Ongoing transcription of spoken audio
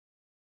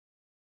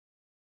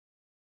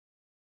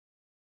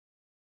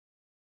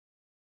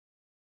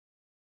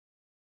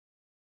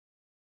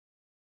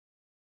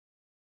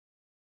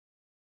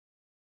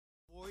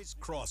Cowboys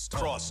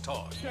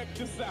Crosstalk. Check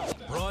this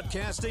out.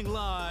 Broadcasting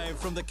live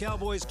from the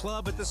Cowboys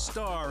Club at the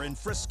Star in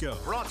Frisco.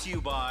 Brought to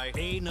you by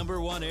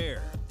A#1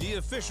 Air, the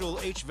official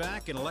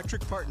HVAC and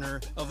electric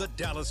partner of the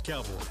Dallas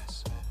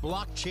Cowboys.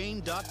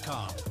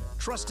 Blockchain.com.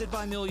 Trusted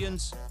by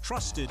millions,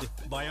 trusted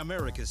by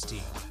America's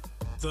team.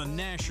 The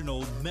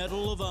National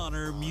Medal of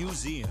Honor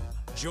Museum.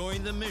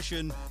 Join the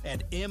mission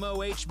at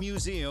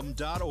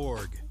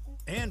mohmuseum.org.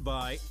 And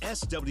by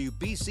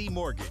SWBC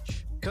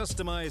Mortgage.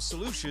 Customized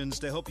solutions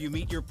to help you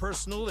meet your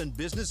personal and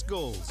business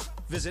goals.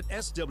 Visit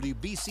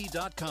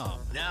swbc.com.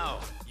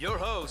 Now, your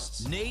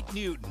hosts, Nate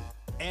Newton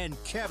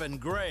and Kevin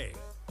Gray.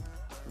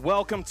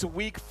 Welcome to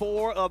Week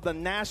 4 of the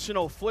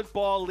National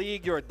Football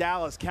League. Your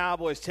Dallas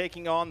Cowboys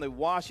taking on the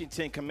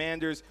Washington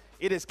Commanders.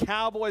 It is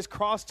Cowboys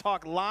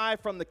Crosstalk live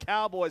from the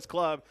Cowboys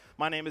Club.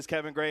 My name is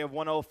Kevin Gray of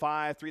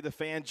 105.3 The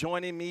Fan.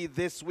 Joining me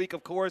this week,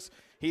 of course,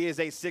 he is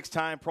a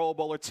 6-time Pro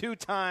Bowler,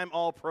 2-time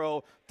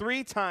All-Pro,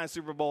 3-time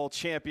Super Bowl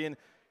champion.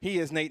 He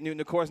is Nate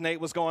Newton. Of course,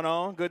 Nate, what's going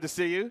on? Good to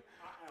see you.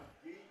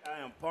 I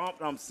am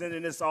pumped. I'm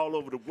sending this all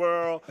over the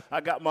world.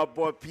 I got my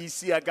boy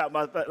PC. I got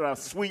my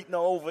sweetener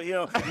over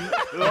here,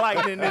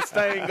 lighting this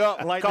thing up.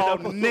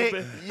 Called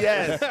Nick.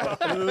 Yes,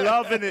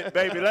 loving it,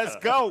 baby. Let's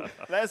go.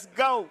 Let's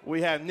go.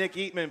 We have Nick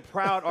Eatman,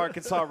 proud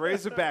Arkansas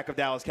Razorback of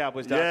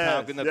DallasCowboys.com.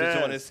 Yes, Good enough to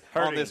join us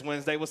on this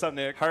Wednesday. What's up,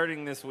 Nick?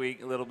 Hurting this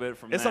week a little bit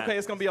from It's that. okay.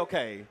 It's going to be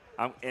okay.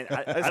 I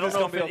don't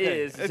know if it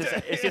is.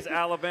 It's just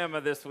Alabama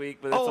this week,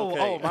 but it's okay.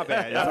 Oh, my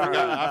bad.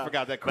 I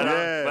forgot that.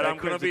 But I'm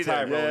going to be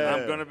there. Yeah.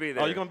 I'm going to be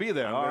there. Oh, you're going to be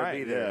there. All right.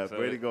 Yeah,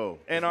 way to go.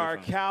 And our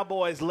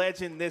Cowboys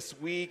legend this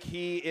week,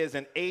 he is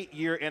an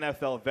 8-year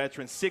NFL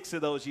veteran, 6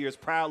 of those years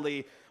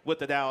proudly with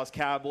the Dallas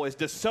Cowboys.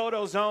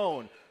 DeSoto's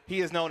own. He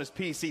is known as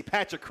PC.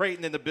 Patrick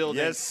Crayton in the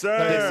building. Yes,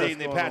 sir. This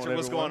evening. Patrick,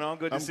 what's going on?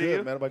 Good to see you.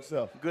 Man, how about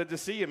yourself? Good to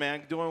see you,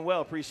 man. Doing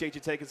well. Appreciate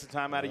you taking some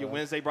time out of your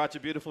Wednesday. Brought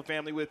your beautiful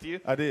family with you.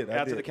 I did.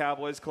 Out to the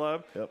Cowboys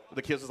Club. Yep.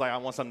 The kids was like, I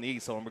want something to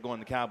eat, so we're going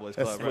to the Cowboys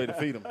That's Club. the way to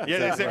feed them.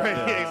 Yeah,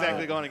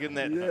 exactly. Going to give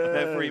them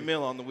that free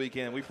meal on the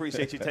weekend. We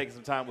appreciate you taking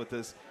some time with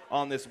us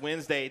on this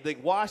Wednesday. The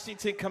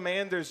Washington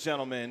Commanders,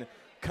 gentlemen,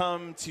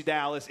 come to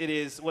Dallas. It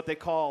is what they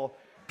call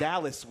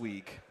Dallas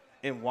Week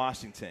in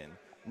Washington.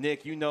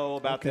 Nick, you know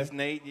about this.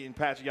 Nate and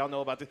Patrick, y'all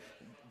know about this.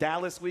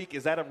 Dallas Week,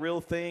 is that a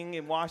real thing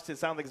in Washington? It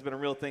sounds like it's been a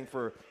real thing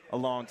for a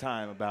long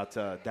time about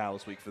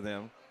Dallas Week for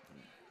them.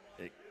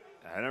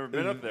 I've never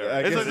been up there.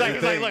 I don't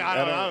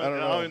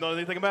even know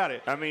anything about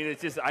it. I mean,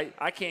 it's just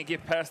I can't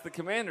get past the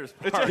Commanders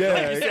part. Yeah,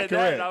 like you said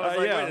that, and I was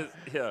like, yeah.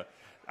 yeah.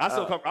 I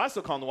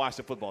still call them the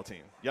Washington football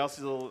team. I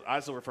still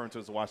refer to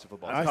it as the Washington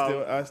football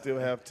team. I still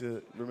have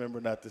to remember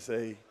not to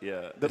say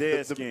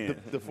dead skin.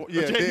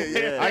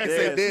 I can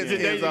say dead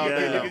skin all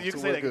day long. You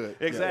can say that. Good.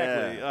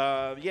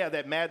 Exactly.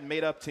 That Madden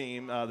made-up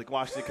team, the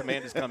Washington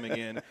Commanders coming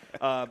in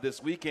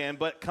this weekend.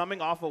 But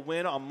coming off a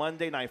win on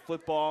Monday Night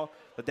Football,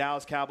 the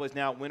Dallas Cowboys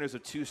now winners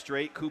of 2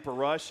 straight. Cooper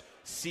Rush,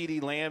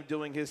 CeeDee Lamb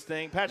doing his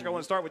thing. Patrick, I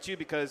want to start with you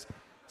because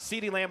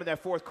CeeDee Lamb in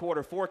that fourth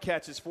quarter, 4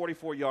 catches,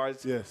 44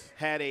 yards,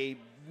 had a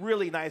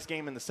really nice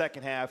game in the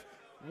second half.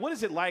 What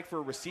is it like for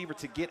a receiver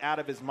to get out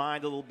of his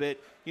mind a little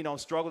bit,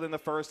 struggled in the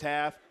first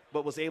half,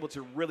 but was able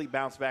to really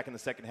bounce back in the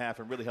second half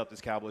and really help this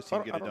Cowboys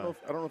team get it done?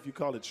 I don't know if you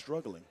call it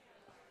struggling.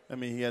 I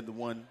mean, he had the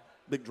one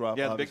big drop.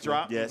 Yeah, the big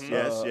drop. Yes,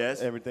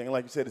 yes. Everything.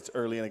 Like you said, it's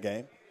early in the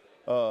game.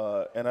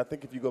 And I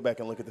think if you go back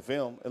and look at the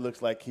film, it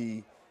looks like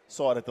he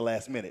saw it at the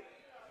last minute.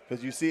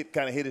 Because you see it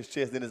kind of hit his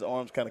chest, then his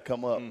arms kind of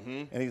come up,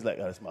 and he's like,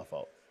 oh, that's my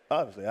fault.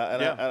 Obviously, I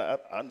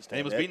understand. And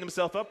he was beating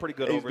himself up pretty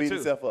good over it, too. He was beating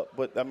himself up.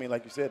 But, I mean,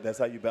 like you said, that's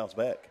how you bounce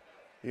back.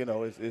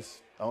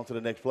 It's on to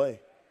the next play.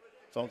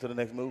 It's on to the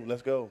next move.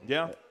 Let's go.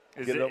 Yeah.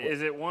 Is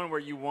it one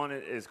where you want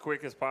it as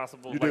quick as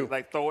possible? You do.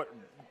 Like throw it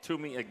to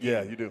me again?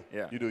 Yeah, you do.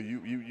 Yeah. You do.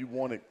 You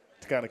want it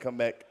to kind of come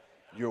back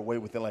your way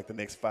within like the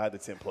next 5 to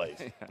 10 plays.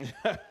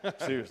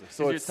 Seriously.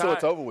 So it's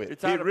over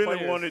with. He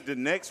really wanted the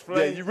next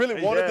play. Yeah, you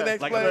really wanted the next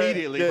play? Like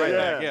immediately,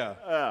 back.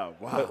 Oh,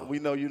 wow. But we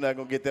know you're not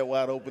going to get that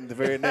wide open the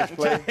very next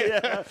play.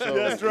 So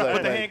that's right.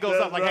 But the hand goes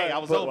up like, hey, I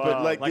was open.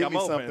 But give I'm me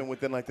open. something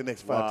within like the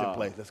next 5 10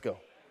 plays. Let's go.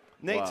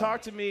 Nate,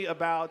 talk to me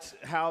about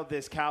how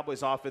this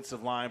Cowboys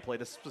offensive line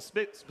played,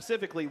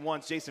 specifically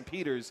once Jason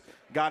Peters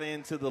got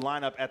into the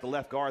lineup at the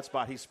left guard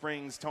spot. He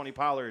springs Tony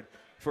Pollard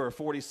for a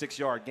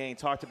 46-yard gain.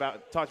 Talk to me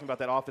about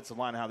that offensive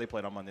line and how they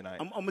played on Monday night.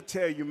 I'm going to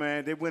tell you,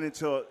 man, they went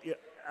into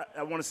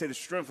I want to say the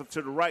strength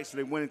to the right, so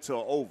they went into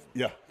an over.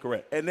 Yeah,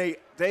 correct. And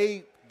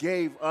they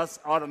gave us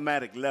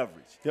automatic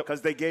leverage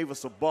because they gave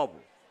us a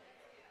bubble.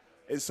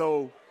 And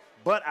so,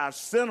 but our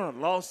center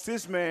lost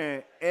his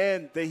man,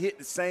 and they hit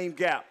the same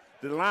gap.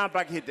 The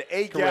linebacker hit the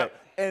A gap,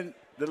 and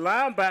the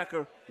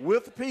linebacker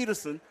with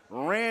Peterson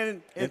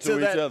ran into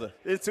each other,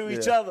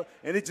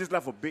 and it just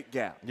left a big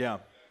gap. Yeah.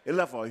 It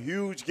left a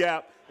huge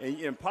gap,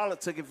 and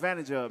Pollard took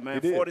advantage of it,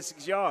 man,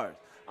 46 yards.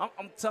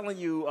 I'm telling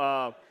you,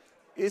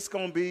 it's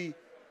going to be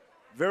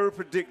very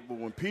predictable.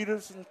 When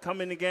Peterson come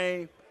in the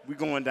game, we're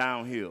going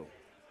downhill.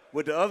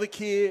 With the other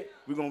kid,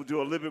 we're going to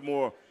do a little bit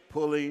more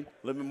pulling,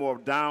 a little bit more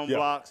down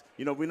blocks.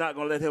 You know, we're not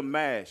going to let him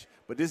mash.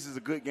 But this is a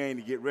good game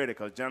to get ready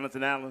because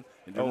Jonathan Allen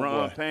and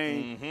Deron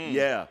Payne,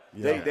 they're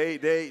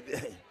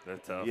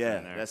tough.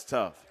 Yeah, that's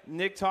tough.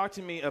 Nick, talk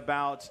to me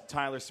about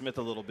Tyler Smith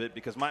a little bit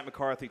because Mike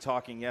McCarthy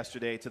talking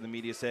yesterday to the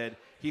media said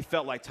he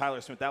felt like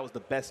Tyler Smith, that was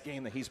the best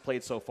game that he's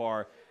played so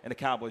far in a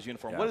Cowboys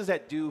uniform. Yeah. What does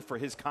that do for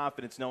his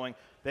confidence knowing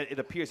that it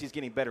appears he's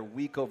getting better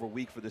week over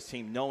week for this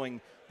team,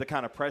 knowing the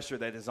kind of pressure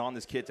that is on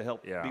this kid to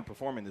help be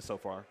performing this so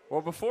far?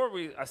 Well, before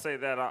I say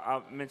that,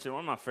 I mentioned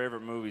one of my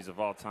favorite movies of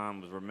all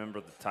time was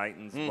Remember the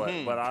Titans,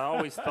 but I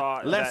always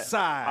thought left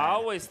side. I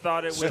always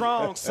thought it was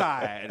strong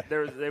side.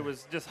 There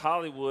was just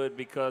Hollywood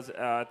because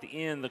at the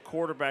end the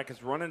quarterback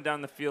is running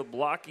down the field,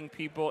 blocking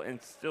people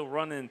and still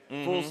running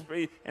full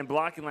speed and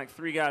blocking like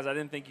 3 guys. I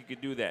didn't think you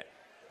could do that.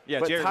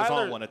 Yeah, but Jared was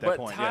on one at that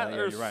point.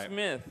 Tyler you're right.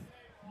 Smith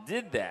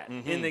did that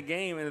in the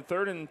game in the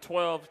 3rd and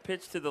 12,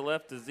 pitch to the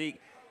left to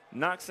Zeke,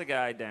 knocks a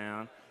guy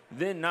down,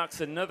 then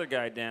knocks another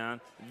guy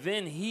down,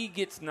 then he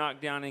gets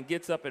knocked down and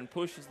gets up and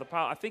pushes the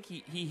pile. I think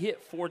he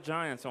hit 4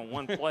 Giants on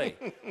one play.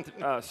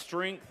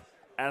 Strength,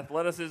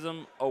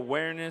 athleticism,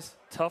 awareness,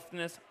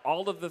 toughness,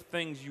 all of the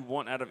things you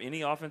want out of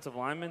any offensive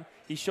lineman,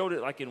 he showed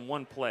it like in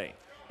one play.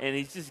 And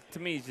he's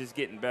just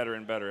getting better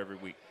and better every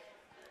week.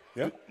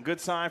 Yep. Good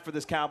sign for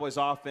this Cowboys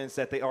offense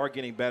that they are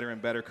getting better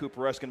and better.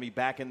 Cooper Rush going to be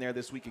back in there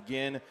this week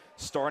again,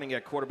 starting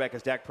at quarterback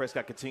as Dak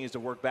Prescott continues to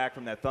work back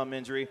from that thumb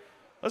injury.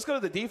 Let's go to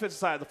the defensive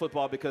side of the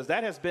football because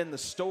that has been the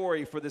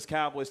story for this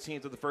Cowboys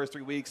team through the first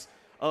 3 weeks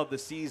of the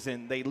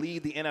season. They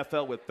lead the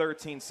NFL with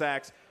 13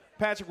 sacks.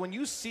 Patrick, when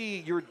you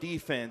see your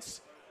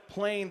defense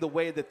playing the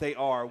way that they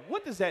are,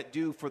 what does that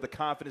do for the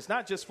confidence,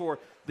 not just for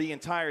the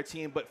entire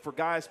team, but for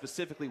guys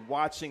specifically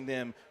watching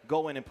them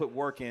go in and put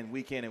work in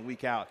week and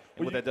week out,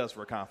 and what that does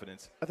for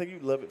confidence? I think you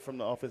love it from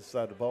the offensive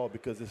side of the ball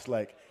because it's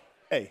like,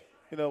 hey,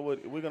 you know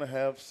what, we're going to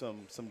have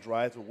some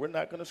drives where we're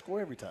not going to score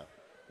every time.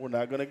 We're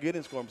not going to get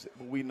in scoring,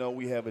 but we know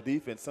we have a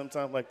defense.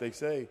 Sometimes, like they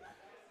say,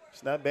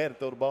 it's not bad to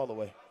throw the ball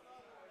away.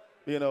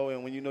 You know,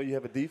 and when you know you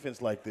have a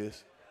defense like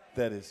this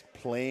that is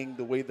playing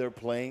the way they're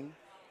playing,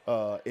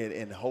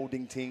 and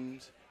holding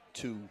teams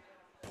to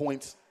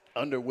points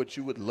under what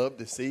you would love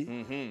to see,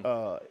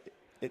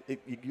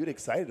 you get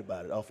excited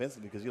about it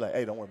offensively because you're like,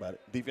 hey, don't worry about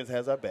it. Defense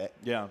has our back.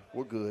 Yeah.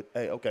 We're good.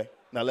 Hey, okay,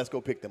 now let's go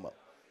pick them up.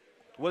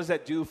 What does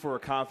that do for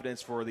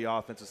confidence for the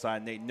offensive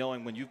side, Nate,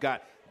 knowing when you've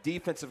got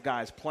defensive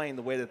guys playing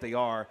the way that they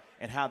are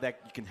and how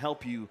that can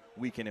help you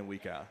week in and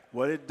week out?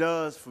 What it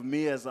does for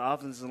me as an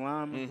offensive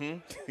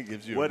lineman, It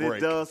gives you what a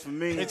break. It does for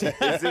me is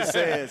it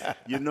says,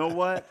 you know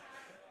what?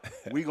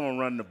 We're going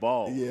to run the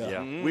ball.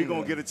 We're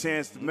going to get a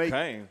chance to make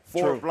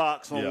 4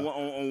 blocks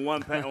on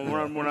one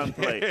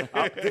play.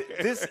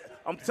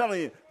 I'm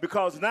telling you,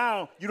 because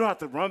now you don't have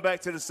to run back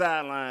to the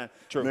sideline.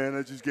 Man,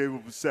 I just gave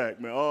up a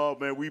sack, man. Oh,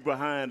 man, we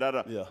behind.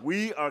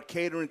 We are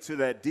catering to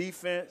that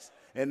defense.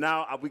 And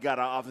now we got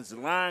our offensive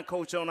line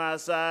coach on our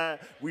side.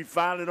 We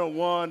finally done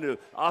won the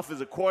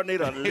offensive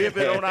coordinator a little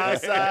bit on our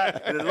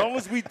side. And as long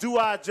as we do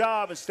our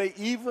job and stay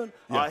even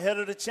ahead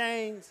of the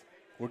chains,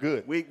 we're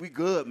good. We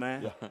good,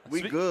 man. Yeah.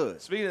 We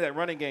good. Speaking of that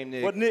running game,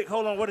 Nick. But, Nick,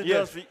 hold on. What it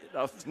does for you?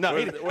 No,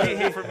 he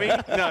for me? No.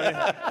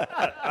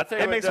 I'll tell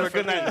you it makes for a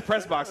good night in the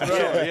press box, I'm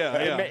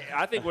sure.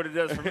 I think what it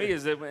does for me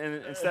is that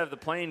instead of the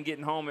plane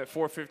getting home at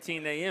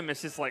 4:15 a.m.,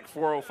 it's just like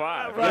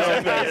 4:05.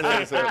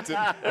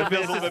 It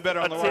feels a little bit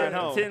better on the ride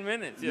home. 10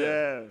 minutes,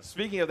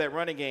 Speaking of that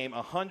running game,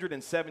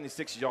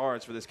 176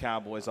 yards for this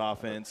Cowboys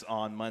offense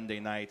on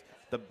Monday night.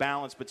 The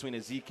balance between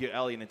Ezekiel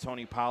Elliott and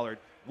Tony Pollard.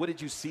 What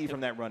did you see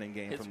from that running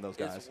game from those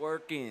guys? It's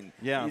working.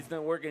 Yeah. It's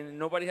not working.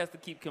 Nobody has to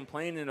keep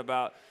complaining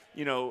about,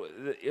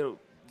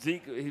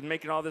 Zeke, he's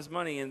making all this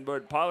money,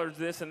 but Pollard's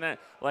this and that.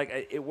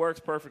 Like, it works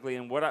perfectly.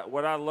 And what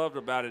I loved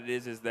about it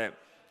is that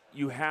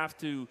you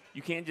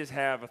can't just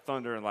have a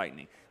thunder and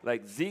lightning.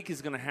 Like, Zeke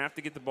is going to have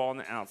to get the ball on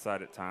the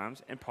outside at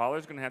times, and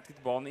Pollard's going to have to get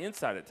the ball on the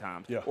inside at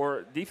times. Yeah.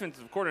 Or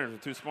defensive coordinators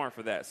are too smart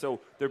for that. So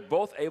they're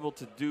both able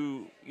to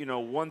do,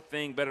 one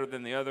thing better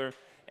than the other.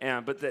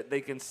 But that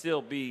they can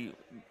still be,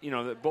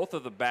 that both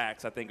of the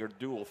backs, I think, are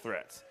dual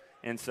threats.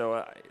 And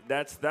so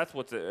that's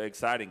what's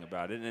exciting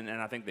about it. And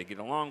I think they get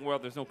along well.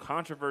 There's no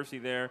controversy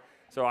there.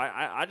 So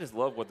I just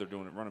love what they're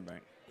doing at running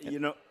back.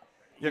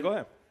 Go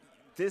ahead.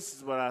 This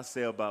is what I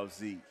say about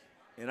Zeke.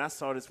 And I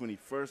saw this when he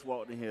first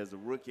walked in here as a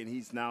rookie, and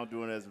he's now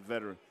doing it as a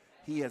veteran.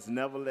 He has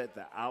never let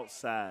the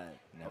outside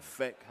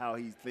affect how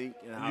he thinks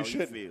and how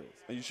he feels.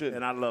 You should.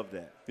 And I love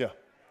that. Yeah.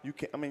 You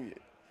can't. I mean,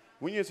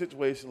 when you're in a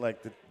situation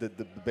like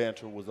the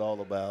banter was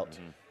all about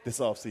this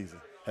offseason,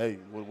 hey,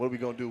 what are we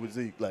going to do with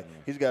Zeke? Like,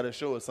 he's got to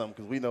show us something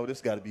because we know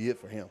this got to be it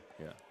for him.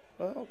 Yeah.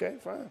 Well, okay,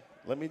 fine.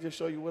 Let me just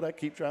show you what I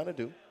keep trying to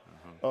do.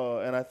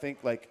 And I think,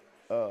 when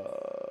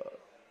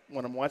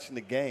I'm watching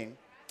the game,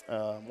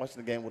 with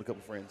a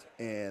couple friends,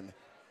 and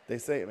they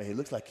say, man, he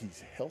looks like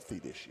he's healthy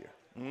this year.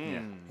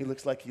 He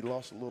looks like he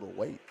lost a little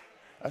weight.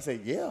 I say,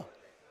 yeah,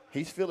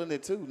 he's feeling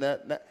it too.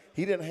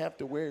 He didn't have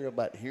to worry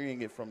about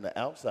hearing it from the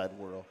outside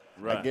world.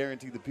 Right. I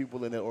guarantee the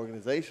people in the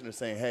organization are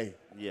saying, hey,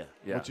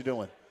 what you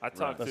doing?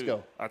 Let's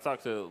go. I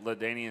talked to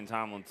LaDainian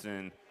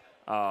Tomlinson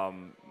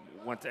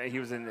He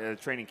was in a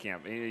training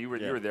camp. You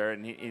were there,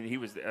 and he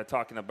was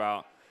talking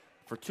about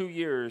for 2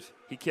 years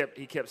he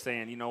kept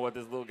saying, you know what,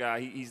 this little guy,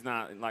 he's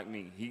not like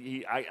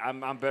me.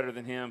 I'm better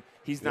than him.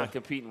 He's not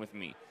competing with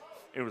me.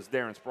 It was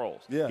Darren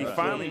Sproles. Yeah, he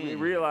finally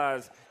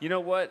realized, you know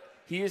what,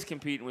 he is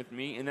competing with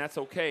me, and that's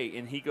okay.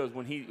 And he goes,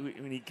 when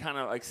he kind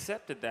of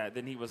accepted that,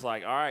 then he was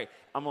like, all right,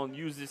 I'm going to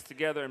use this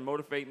together and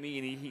motivate me.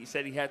 And he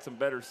said he had some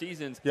better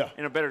seasons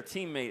and a better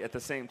teammate at the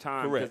same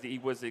time because he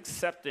was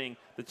accepting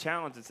the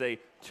challenge and say,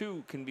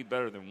 2 can be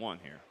better than 1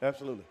 here.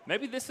 Absolutely.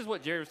 Maybe this is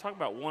what Jerry was talking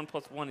about, 1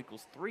 + 1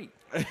 = 3.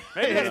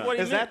 Maybe that's what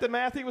he Is meant. that the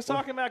math he was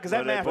talking about? Because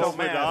that math don't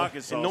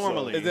math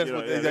normally.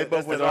 They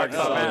both went to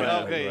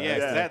Arkansas. Okay,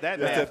 yeah, that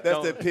math.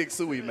 That's that pig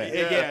suey math.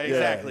 Yeah,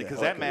 exactly, because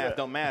that math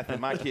don't math in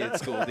my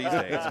kids' school these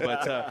days.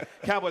 But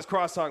Cowboys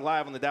Crosstalk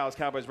live on the Dallas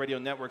Cowboys Radio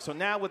Network. So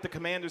now with the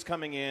Commanders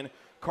coming in,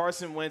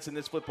 Carson Wentz and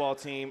this football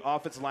team,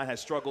 offensive line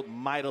has struggled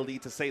mightily,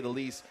 to say the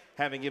least,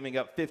 having given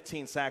up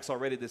 15 sacks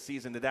already this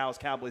season. The Dallas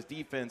Cowboys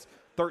defense,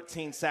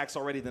 13 sacks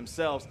already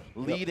themselves,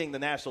 leading the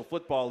National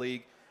Football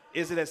League.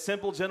 Is it as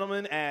simple,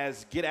 gentlemen,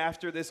 as get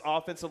after this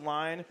offensive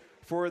line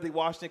for the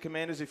Washington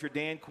Commanders if you're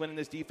Dan Quinn in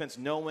this defense,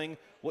 knowing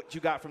what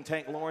you got from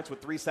Tank Lawrence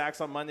with 3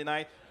 sacks on Monday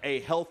night, a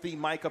healthy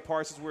Micah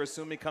Parsons, we're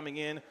assuming, coming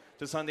in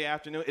to Sunday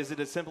afternoon? Is it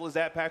as simple as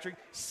that, Patrick?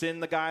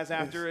 Send the guys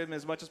after him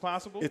as much as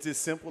possible? It's as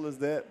simple as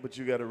that, but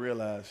you got to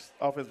realize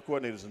offensive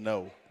coordinators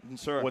know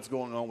what's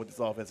going on with this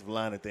offensive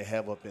line that they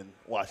have up in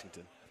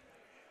Washington.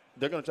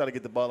 They're going to try to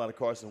get the ball out of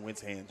Carson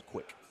Wentz's hands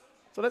quick.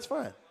 So that's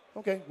fine.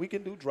 Okay, we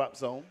can do drop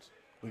zones.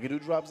 We can do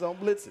drop zone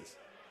blitzes.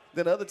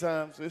 Then other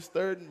times, it's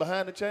third and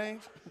behind the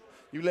chains,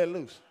 you let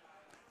loose.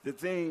 The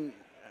thing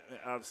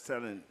I was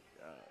telling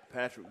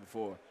Patrick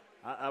before,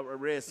 I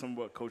read some of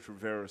what Coach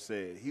Rivera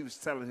said. He was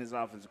telling his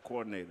offensive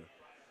coordinator,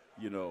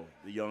 the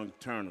young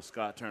Turner,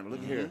 Scott Turner,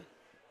 look here.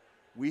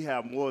 We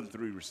have more than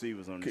 3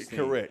 receivers on this team.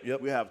 Correct,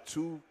 yep. We have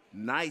 2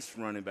 nice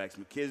running backs,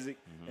 McKissick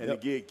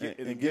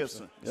and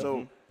Gibson.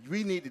 So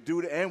we need to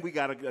do that, and we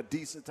got a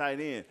decent tight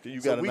end.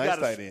 You got a nice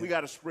tight end. We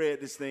got to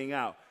spread this thing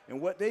out. And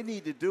what they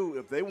need to do,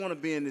 if they want to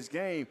be in this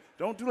game,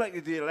 don't do like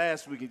they did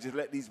last week and just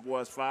let these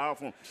boys fire off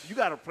them. You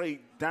got to play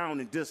down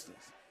and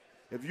distance.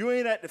 If you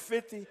ain't at the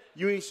 50,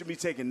 you ain't should be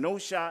taking no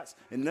shots,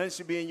 and none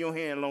should be in your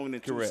hand longer than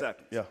 2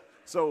 seconds. Yeah.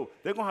 So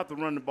they're going to have to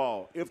run the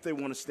ball if they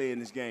want to stay in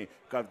this game.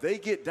 Because if they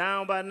get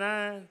down by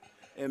 9,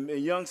 and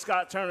young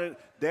Scott Turner,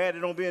 daddy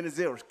don't be in the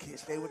zeros, kid,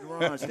 stay with the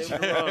run, stay with the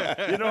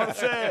run. You know what I'm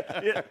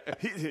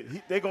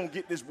saying? They're going to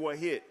get this boy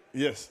hit.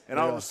 Yes. And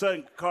all of a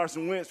sudden,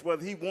 Carson Wentz,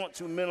 whether he wants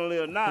to mentally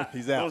or not,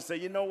 he's out. Going to say,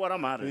 you know what,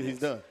 I'm out of this. He's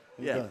done.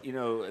 Yeah. You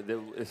know,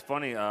 it's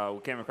funny,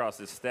 we came across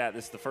this stat.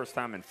 This is the first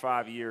time in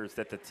 5 years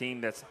that the team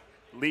that's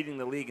leading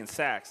the league in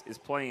sacks is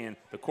playing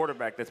the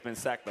quarterback that's been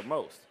sacked the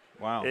most.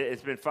 Wow.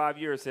 It's been 5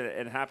 years, and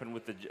it happened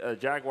with the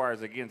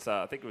Jaguars against,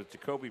 I think it was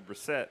Jacoby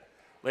Brissett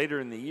later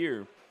in the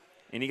year,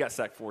 and he got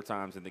sacked 4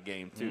 times in the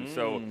game, too.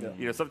 So,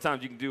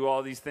 sometimes you can do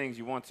all these things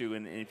you want to,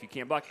 and if you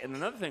can't block. And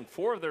another thing,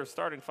 4 of their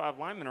starting 5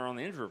 linemen are on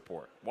the injury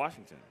report.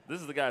 Washington. This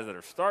is the guys that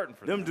are starting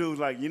for them. Them dudes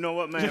like, you know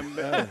what, man?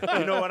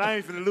 You know what? I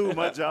ain't finna lose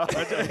my job.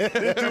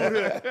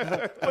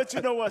 But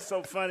you know what's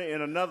so funny?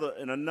 In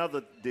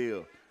another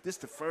deal, this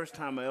is the first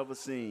time I ever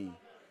seen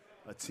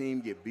a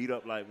team get beat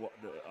up like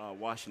the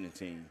Washington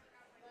team.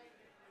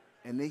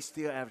 And they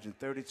still averaging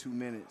 32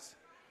 minutes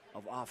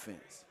of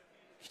offense.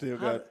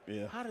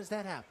 How does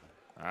that happen?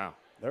 Wow.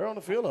 They're on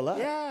the field a lot.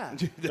 Yeah.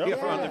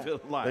 They're on the field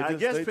a lot. I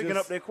guess picking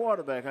up their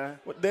quarterback, huh?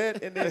 Well,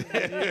 and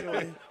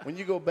then when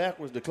you go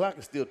backwards, the clock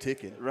is still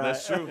ticking. Right.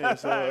 That's true.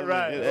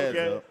 Right.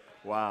 Okay. Up.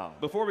 Wow.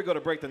 Before we go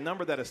to break, the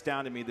number that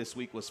astounded me this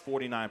week was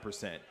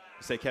 49%. You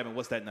say, Kevin,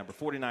 what's that number?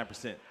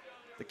 49%.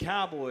 The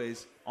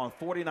Cowboys, on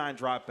 49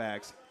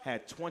 dropbacks,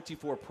 had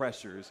 24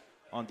 pressures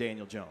on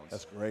Daniel Jones.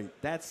 That's great.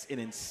 That's an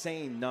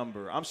insane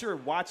number. I'm sure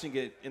watching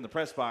it in the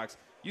press box,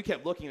 you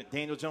kept looking at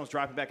Daniel Jones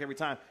dropping back every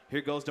time.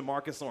 Here goes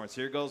DeMarcus Lawrence.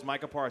 Here goes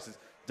Micah Parsons.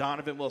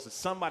 Donovan Wilson.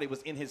 Somebody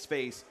was in his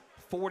face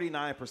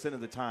 49% of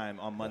the time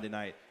on Monday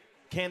night.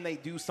 Can they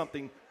do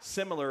something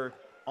similar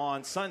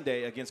on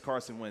Sunday against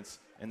Carson Wentz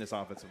in this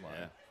offensive line?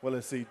 Yeah. Well,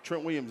 let's see.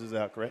 Trent Williams is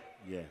out, correct?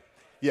 Yeah.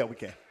 Yeah, we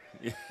can.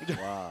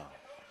 Wow.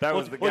 That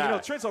was the guy. Well,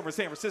 Trent's over in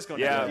San Francisco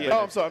now. Yeah.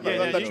 Oh, I'm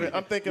sorry.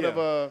 I'm thinking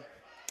of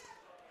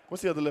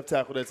what's the other left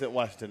tackle that's at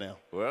Washington now?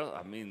 Well,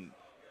 I mean,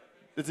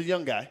 it's a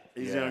young guy.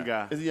 He's a young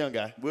guy. It's a young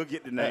guy. We'll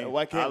get the name.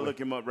 Why can't I'll we? look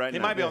him up right now.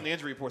 He might be on the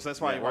injury report, so that's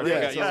why he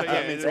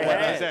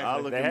exactly.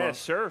 I'll look they him had up.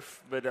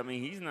 Surf, but I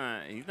mean, he's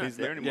not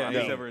there anymore.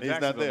 Yeah, he's over in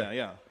Jacksonville there. now.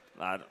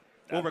 Yeah.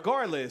 Well,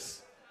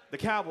 regardless, the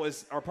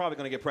Cowboys are probably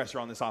going to get pressure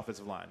on this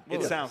offensive line.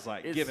 It sounds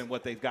like, given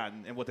what they've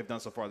gotten and what they've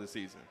done so far this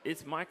season.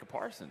 It's Micah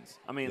Parsons.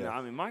 I mean,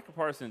 Micah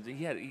Parsons.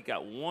 He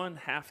got 1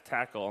 half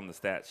tackle on the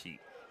stat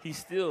sheet. He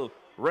still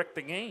wrecked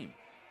the game.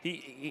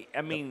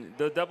 I mean,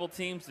 the double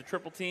teams, the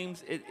triple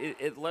teams,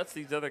 it lets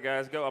these other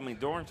guys go. I mean,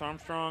 Dorrance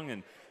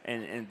Armstrong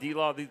and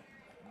D-Law,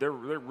 they're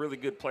really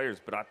good players,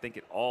 but I think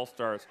it all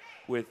starts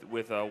with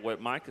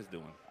what Micah's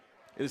doing.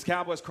 It is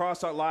Cowboys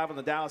Crosstalk live on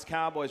the Dallas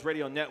Cowboys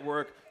Radio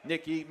Network.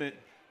 Nick Eatman,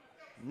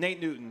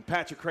 Nate Newton,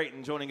 Patrick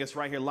Crayton joining us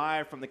right here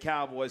live from the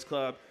Cowboys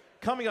Club.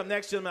 Coming up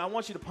next, gentlemen, I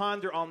want you to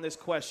ponder on this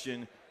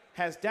question.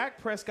 Has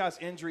Dak Prescott's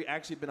injury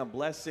actually been a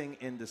blessing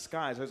in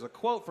disguise? There's a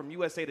quote from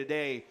USA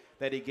Today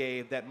that he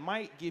gave that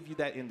might give you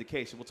that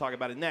indication. We'll talk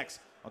about it next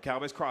on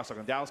Cowboys Crosstalk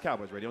on Dallas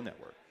Cowboys Radio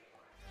Network.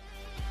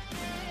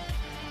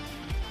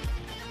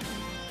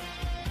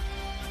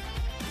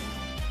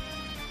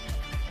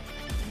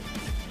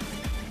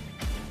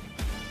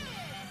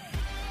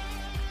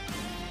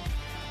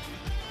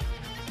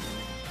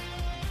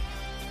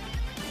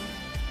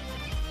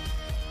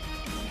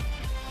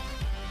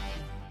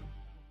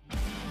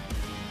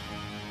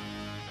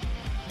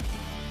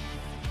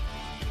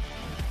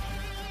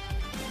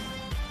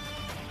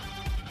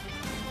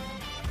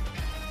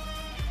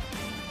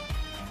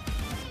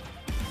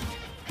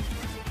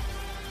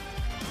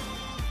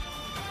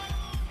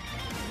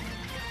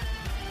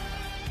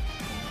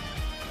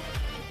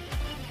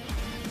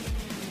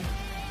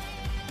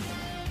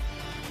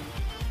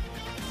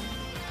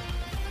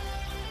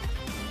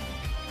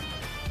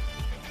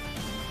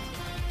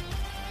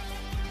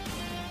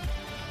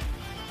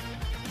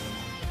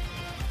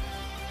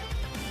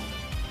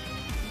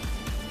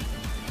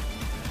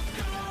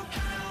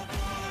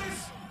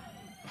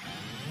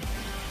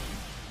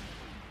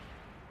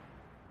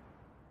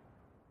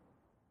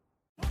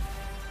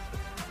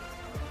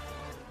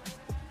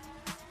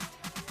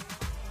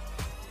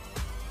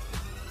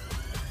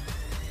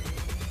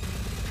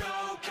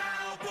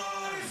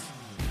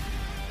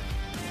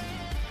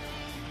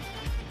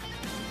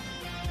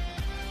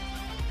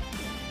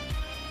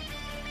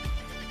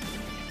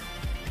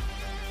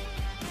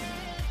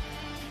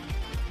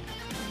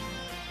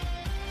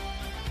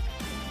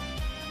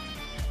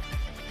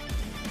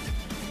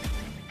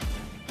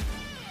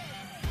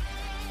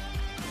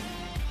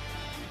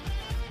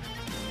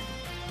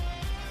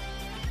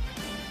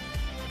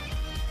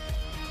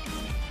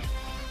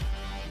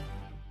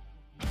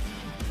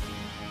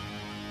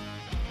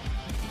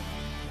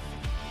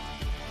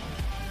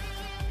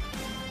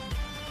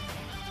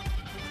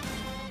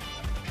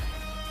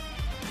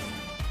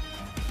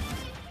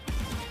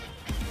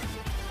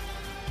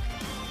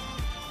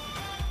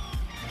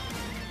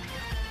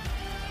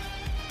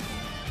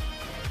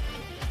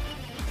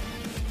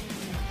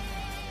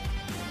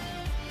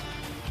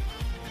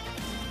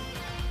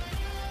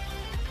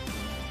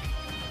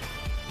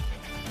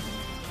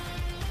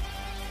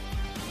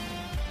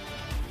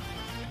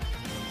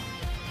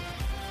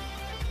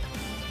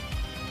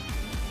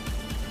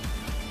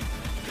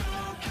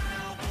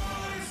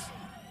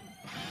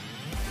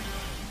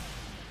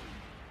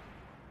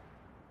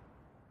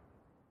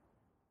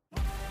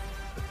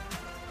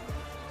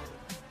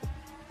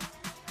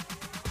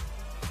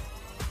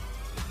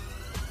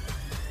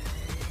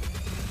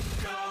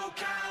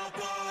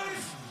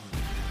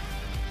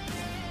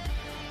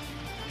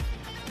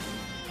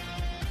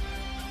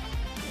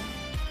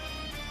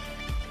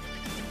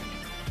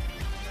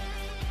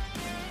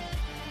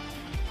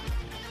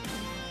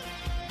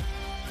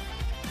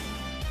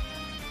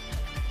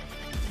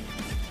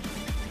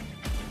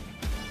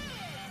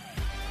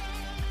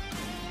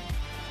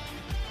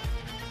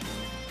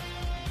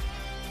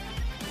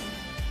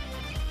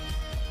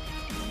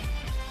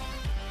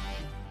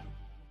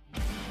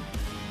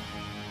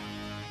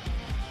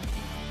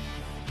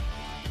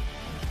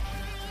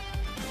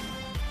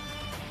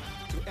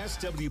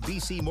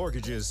 SWBC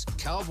Mortgage's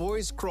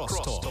Cowboys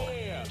Crosstalk.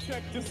 Yeah,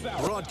 check this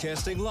out.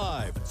 Broadcasting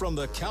live from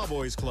the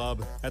Cowboys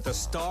Club at the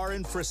Star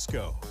in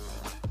Frisco.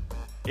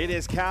 It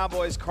is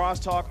Cowboys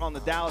Crosstalk on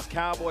the Dallas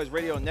Cowboys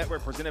Radio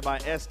Network, presented by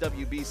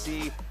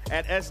SWBC.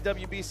 At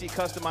SWBC,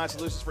 customized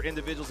solutions for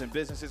individuals and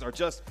businesses are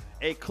just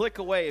a click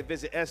away.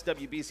 Visit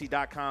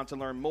SWBC.com to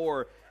learn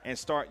more and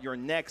start your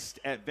next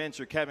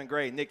adventure. Kevin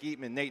Gray, Nick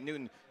Eatman, Nate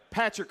Newton,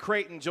 Patrick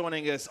Crayton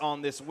joining us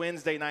on this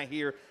Wednesday night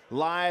here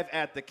live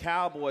at the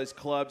Cowboys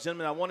Club.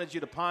 Gentlemen, I wanted you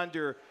to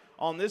ponder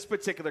on this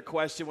particular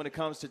question when it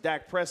comes to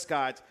Dak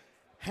Prescott.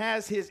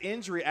 Has his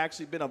injury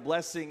actually been a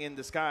blessing in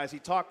disguise? He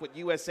talked with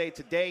USA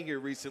Today here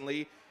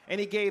recently, and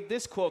he gave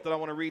this quote that I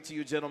want to read to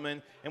you,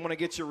 gentlemen, and want to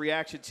get your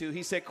reaction to.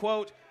 He said,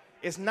 quote,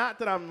 "It's not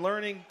that I'm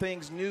learning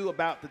things new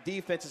about the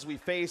defenses we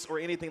face or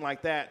anything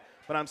like that,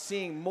 but I'm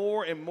seeing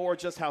more and more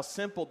just how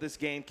simple this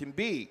game can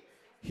be.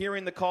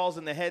 Hearing the calls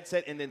in the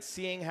headset and then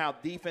seeing how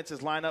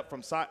defenses line up from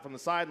the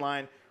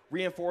sideline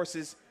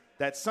reinforces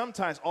that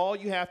sometimes all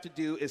you have to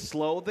do is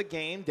slow the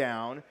game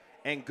down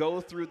and go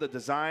through the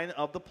design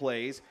of the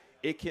plays.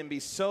 It can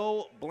be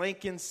so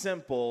blank and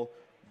simple.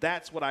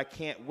 That's what I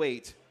can't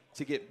wait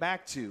to get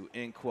back to,"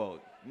 end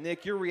quote.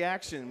 Nick, your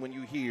reaction when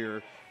you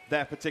hear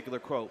that particular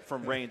quote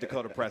from Rain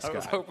Dakota Prescott? I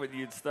was hoping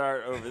you'd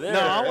start over there. No,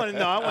 I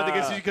want to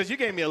get you because you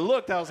gave me a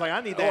look. I was like, I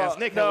need to ask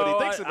Nick what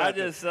he thinks about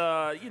this.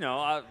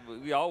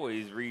 We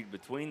always read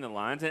between the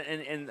lines,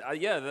 and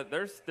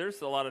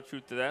there's a lot of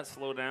truth to that.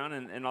 Slow down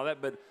and all that,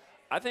 but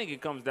I think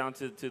it comes down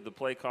to the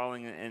play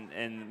calling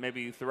and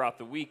maybe throughout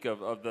the week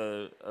of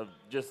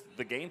just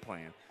the game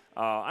plan.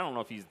 I don't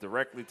know if he's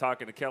directly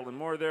talking to Kellen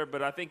Moore there,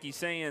 but I think he's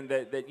saying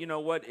that you know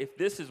what, if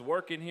this is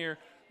working here,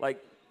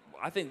 like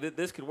I think that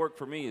this could work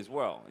for me as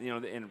well. You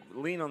know, and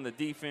lean on the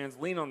defense,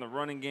 lean on the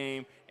running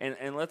game,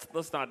 and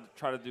let's not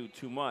try to do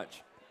too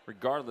much,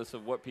 regardless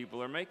of what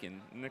people are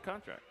making in their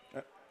contract.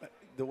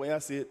 The way I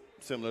see it,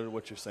 similar to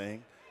what you're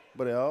saying,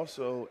 but I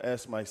also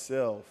ask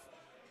myself,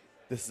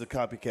 this is a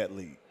copycat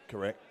league,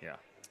 correct? Yeah.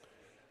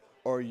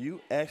 Are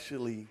you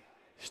actually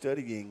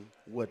studying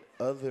what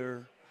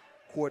other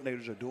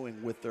coordinators are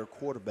doing with their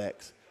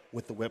quarterbacks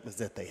with the weapons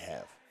that they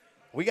have?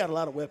 We got a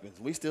lot of weapons.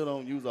 We still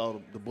don't use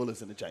all the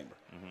bullets in the chamber.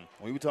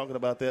 Mm-hmm. We were talking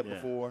about that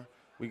before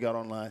we got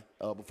online,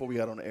 before we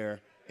got on the air,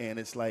 and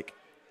it's like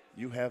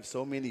you have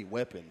so many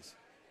weapons.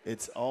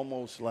 It's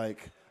almost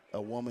like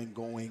a woman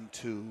going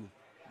to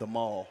the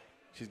mall.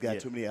 She's got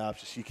too many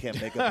options. She can't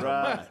make up her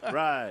mind.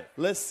 Right.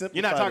 Let's simplify.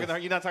 You're not talking to her.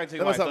 You're not talking to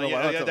your wife.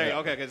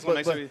 Okay. Just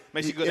want to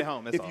make sure you're good at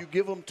home. That's if you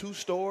give them 2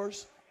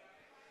 stores,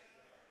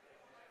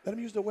 let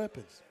them use their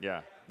weapons.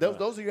 Yeah.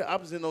 Those are your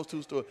options in those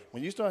 2 stores.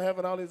 When you start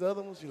having all these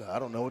other ones, you're like, I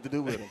don't know what to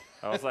do with them.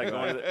 It's like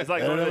going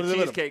to the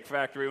Cheesecake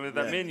Factory with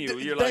that menu.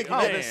 You're like,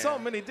 there's so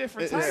many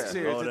different types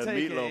here to that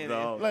take meatloaf,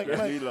 dog.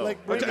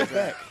 Like bring it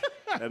back.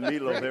 That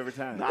meatloaf every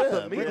time. Not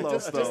the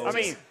meatloaf, though. I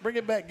mean, bring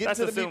it back. Get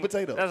to the meat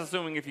potato. That's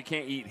assuming if you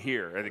can't eat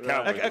here at the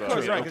Cowboys. Of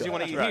course, right, because you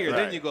want to eat here.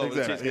 Then you go over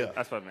to Cheesecake. Yeah.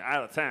 That's what I mean.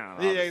 Out of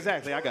town. Yeah,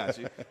 exactly. I got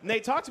you.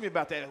 Nate, talk to me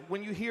about that.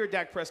 When you hear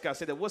Dak Prescott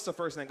say that, what's the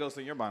first thing that goes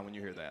through your mind when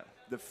you hear that?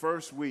 The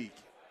first week,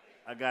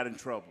 I got in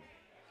trouble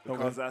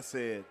because I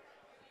said,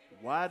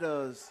 why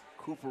does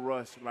Cooper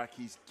Rush like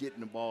he's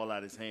getting the ball out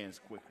of his hands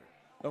quicker?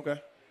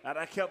 Okay. And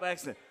I kept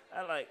asking.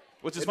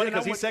 Which is funny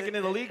because he's second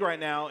in the league right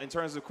now in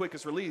terms of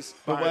quickest release.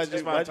 But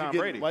behind Tom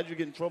Brady. Why'd you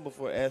get in trouble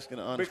for asking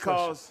an honest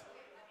Because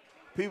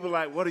people are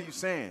like, what are you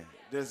saying?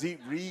 Does he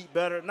read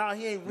better? No,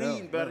 he ain't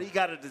reading better. He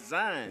got a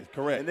design.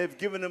 Correct. And they've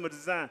given him a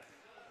design.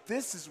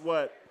 This is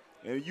what,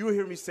 and you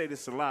hear me say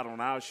this a lot on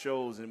our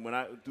shows and when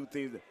I do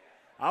things.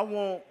 I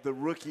want the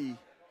rookie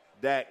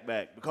Dak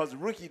back because the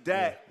rookie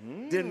Dak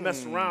didn't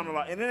mess around a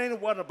lot. And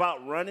it wasn't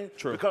about running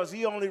because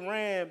he only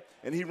ran,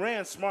 and he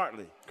ran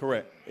smartly.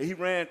 Correct. And he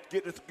ran,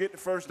 get the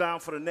first down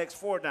for the next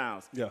 4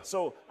 downs. Yeah.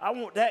 So I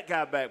want that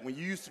guy back when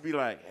you used to be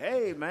like,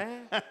 hey,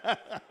 man.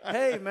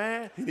 Hey,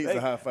 man. He needs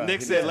a high five.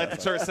 Nick said, let the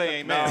church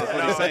say amen.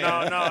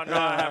 No,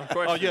 I have a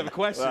question. Oh, you have a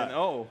question? Right.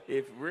 Oh.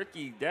 If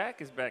rookie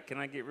Dak is back, can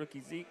I get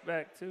rookie Zeke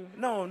back too?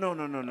 No.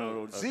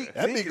 Zeke,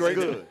 That'd be Zeke great.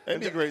 is good.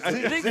 That'd be great.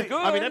 Zeke's good.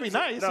 I mean, that'd be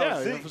nice. No,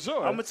 yeah, Zeke, for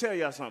sure. I'm going to tell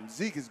y'all something.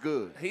 Zeke is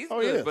good. He's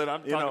good, yeah. but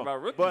I'm talking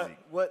about rookie But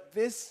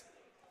Zeke.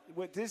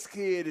 what this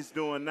kid is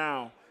doing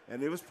now,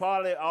 and it was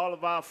probably all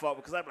of our fault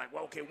because I'm like,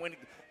 well, okay, when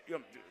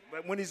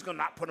he's going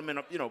to not put him in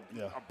a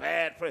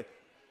bad place.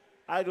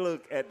 I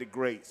look at the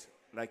greats.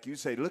 Like you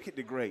say, look at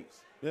the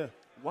greats. Yeah.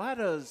 Why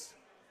does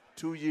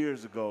 2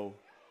 years ago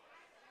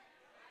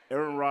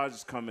Aaron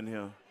Rodgers come in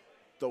here,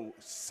 throw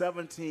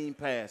 17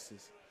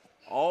 passes,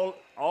 all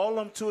of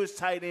them to his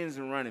tight ends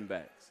and running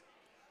backs?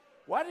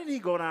 Why didn't he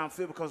go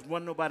downfield? Because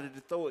wasn't nobody to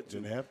throw it to.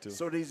 Didn't have to.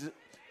 So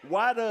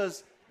why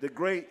does the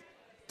great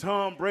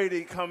Tom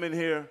Brady come in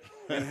here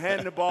and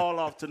hand the ball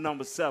off to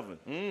number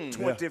 7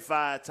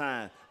 25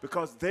 times?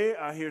 Because they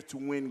are here to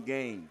win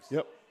games.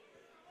 Yep.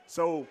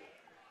 So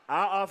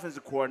our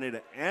offensive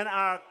coordinator and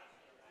our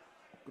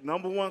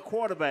number 1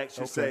 quarterback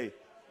should say,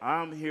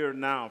 I'm here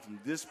now from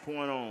this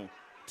point on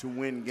to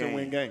win games. To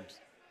win games.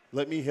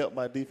 Let me help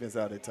my defense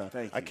out at time.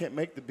 Thank you. I can't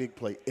make the big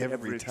play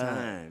every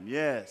time.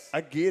 Yes.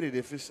 I get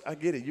it. I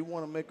get it. You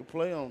want to make a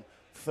play on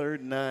 3rd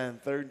and 9,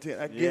 3rd and 10.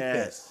 I get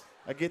that.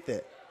 I get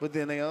that. But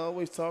then they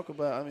always talk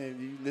about, I mean,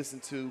 you listen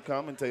to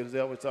commentators, they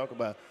always talk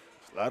about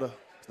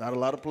it's not a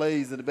lot of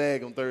plays in the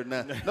bag on 3rd and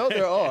 9. No,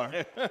 there are.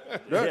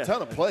 There are a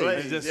ton of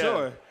plays.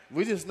 Sure.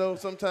 We just know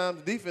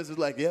sometimes defense is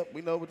like, yep,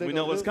 we know what they're going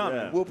to do. We know what's coming.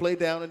 Yeah. We'll play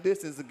down in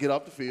distance and get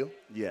off the field.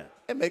 Yeah.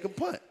 And make them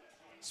punt.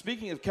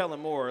 Speaking of Kellen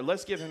Moore,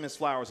 let's give him his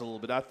flowers a little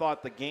bit. I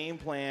thought the game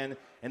plan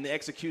and the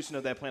execution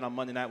of that plan on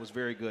Monday night was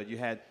very good. You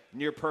had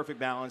near perfect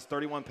balance,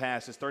 31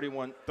 passes,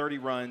 30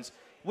 runs.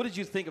 What did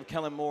you think of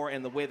Kellen Moore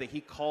and the way that he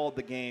called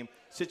the game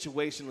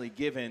situationally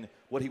given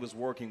what he was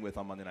working with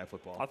on Monday Night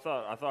Football? I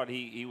thought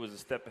he was a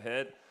step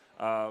ahead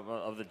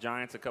of the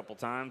Giants a couple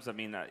times. I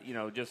mean,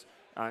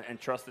 and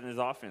trusting his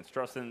offense,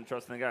 trusting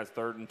the guys.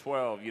 3rd and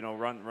 12,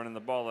 running the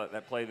ball,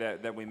 that play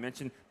that we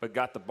mentioned, but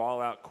got the ball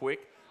out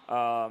quick.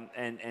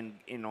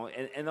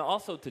 And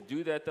also to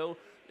do that, though,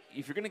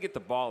 if you're going to get the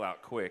ball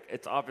out quick,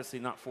 it's obviously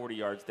not 40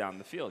 yards down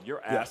the field.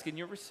 You're asking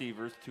your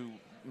receivers to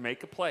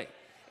make a play.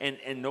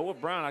 And Noah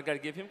Brown, I got to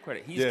give him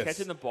credit. He's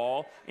catching the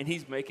ball, and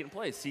he's making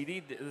plays. CD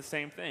did the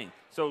same thing.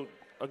 So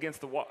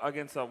against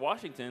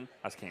Washington,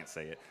 I just can't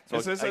say it. So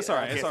it's all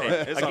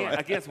right.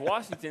 Against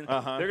Washington,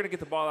 they're going to get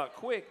the ball out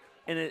quick.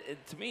 And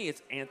to me,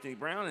 it's Anthony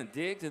Brown and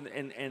Diggs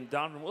and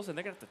Donovan Wilson.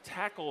 They're going to have to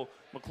tackle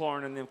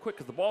McLaurin and them quick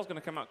because the ball's going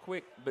to come out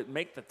quick, but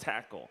make the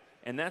tackle.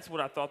 And that's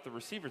what I thought the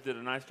receivers did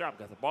a nice job.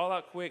 Got the ball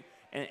out quick,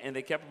 and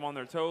they kept them on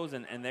their toes,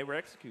 and they were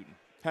executing.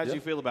 How did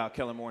you feel about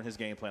Kellen Moore and his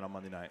game plan on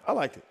Monday night? I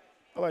liked it.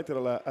 I liked it a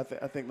lot.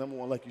 I think number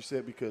one, like you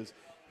said, because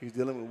he's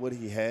dealing with what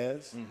he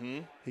has. Mm-hmm.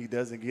 He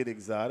doesn't get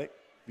exotic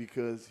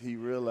because he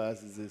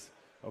realizes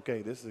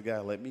okay, this is a guy,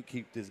 let me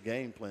keep this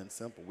game plan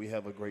simple. We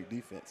have a great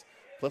defense.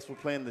 Plus, we're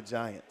playing the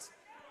Giants.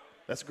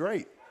 That's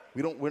great.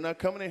 We're not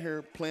coming in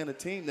here playing a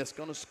team that's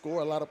going to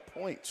score a lot of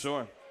points.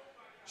 Sure.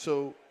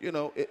 So,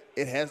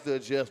 it has to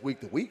adjust week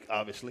to week,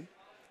 obviously.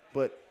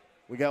 But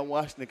we got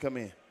Washington come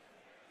in.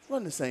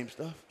 Run the same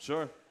stuff.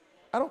 Sure.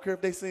 I don't care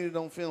if they seen it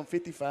on film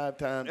 55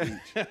 times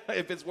each.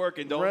 If it's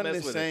working, don't Run mess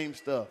the with same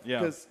stuff. Yeah.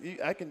 Because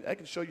I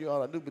can show you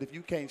all I do, but if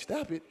you can't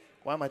stop it,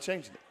 why am I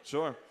changing it?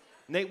 Sure.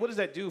 Nate, what does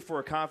that do for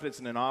a confidence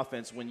in an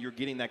offense when you're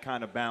getting that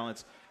kind of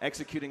balance,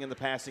 executing in the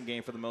passing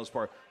game for the most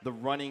part, the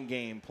running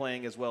game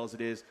playing as well as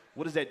it is?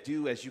 What does that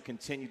do as you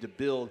continue to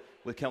build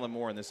with Kellen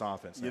Moore in this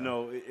offense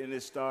now? And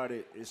it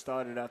started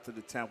after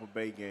the Tampa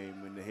Bay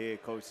game when the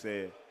head coach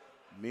said,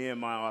 me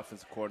and my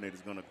offensive coordinator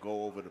is going to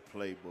go over the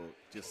playbook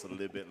just a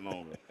little bit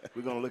longer.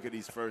 We're going to look at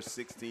these first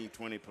 16,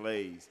 20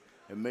 plays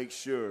and make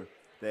sure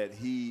that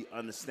he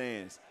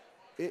understands.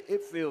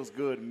 It feels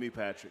good to me,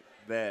 Patrick,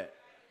 that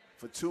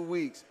for 2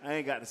 weeks, I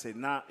ain't got to say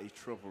not a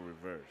triple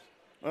reverse.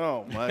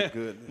 Oh, my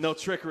goodness. No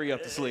trickery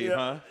up the sleeve,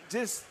 huh?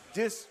 Just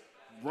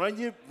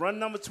run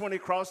number 20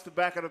 across the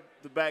back of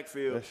the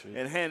backfield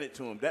and hand it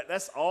to him.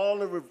 That's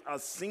all a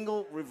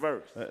single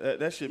reverse.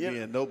 That should be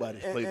in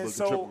nobody's playbook, and a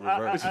so triple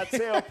reverse. I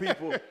tell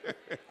people,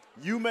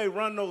 you may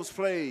run those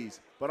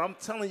plays, but I'm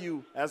telling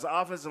you, as an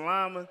offensive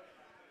lineman,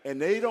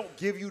 and they don't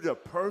give you the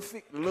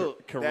perfect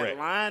look that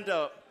lined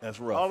up, that's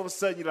rough. All of a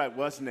sudden you're like,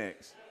 what's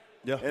next?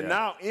 Yeah. And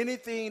now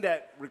anything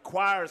that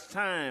requires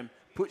time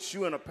puts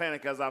you in a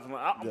panic as offensive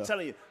lineman. I'm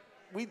telling you,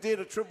 we did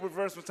a triple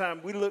reverse one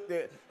time.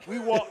 We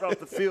walked off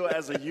the field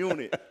as a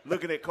unit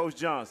looking at Coach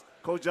Johnson.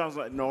 Coach Johnson's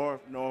like, Norv,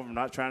 I'm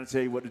not trying to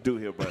tell you what to do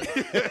here, buddy.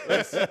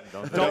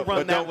 Don't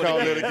run that one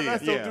again.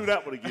 Let's don't do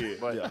that one again.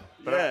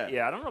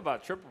 I don't know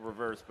about triple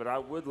reverse, but I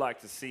would like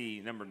to see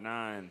number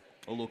 9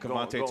 a little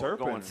Cavante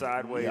Turpin going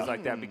sideways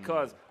like that,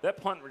 because that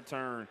punt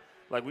return,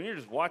 like when you're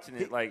just watching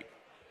it, like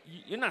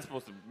you're not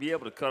supposed to be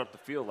able to cut up the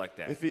field like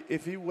that.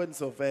 If he wasn't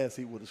so fast,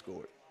 he would have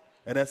scored.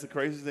 And that's the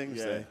crazy thing to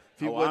say. If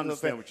he I wasn't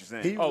understand what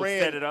you're saying.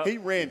 Set it up. He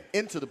ran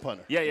into the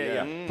punter.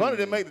 Yeah. Punter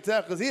didn't make the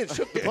tackle because he had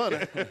shook the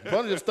punter.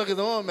 Punter just stuck his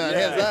arm out,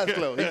 had his eyes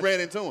closed. He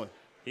ran into him.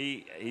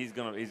 He's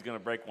gonna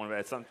break one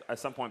at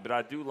some point. But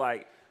I do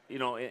like,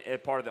 as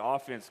part of the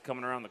offense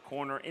coming around the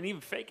corner and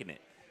even faking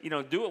it.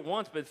 Do it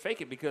once, but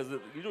fake it, because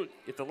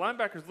if the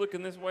linebacker's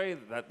looking this way,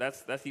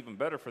 that's even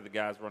better for the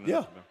guys running.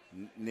 Yeah.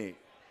 Nick,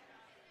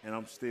 and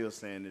I'm still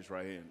saying this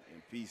right here.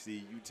 And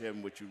PC, you tell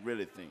me what you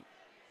really think,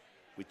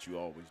 which you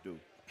always do.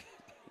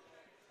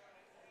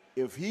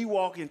 If he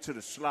walk into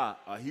the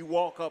slot or he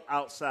walk up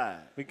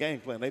outside, we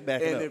game plan. They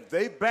back up. And if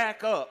they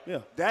back up,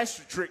 that's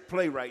your trick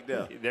play right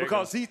there.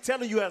 Because he's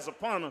telling you as a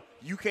punter,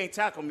 you can't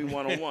tackle me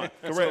one-on-one.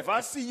 So if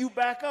I see you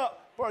back up,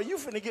 bro, you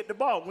finna get the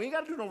ball. We ain't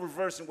got to do no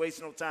reverse and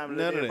wasting no time and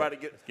let everybody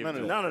get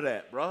none of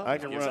that, bro. I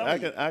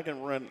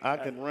can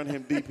run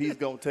him deep. He's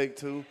gonna take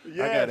 2. Yes.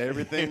 I got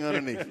everything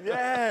underneath.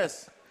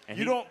 Yes. And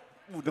you don't.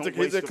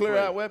 He's a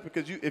clear-out weapon,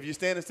 because if you're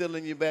standing still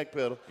in your back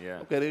pedal,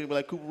 okay, they'll be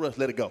like, Cooper Rush,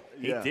 let it go.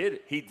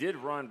 He did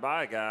run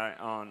by a guy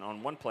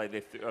on one play.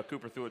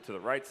 Cooper threw it to the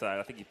right side.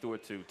 I think he threw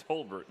it to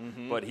Tolbert,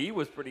 but he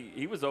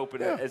was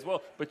open as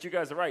well. But you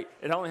guys are right.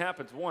 It only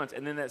happens once,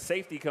 and then that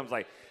safety comes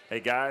like, hey,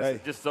 guys,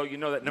 just so you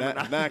know that number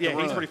 9.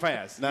 He's pretty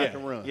fast.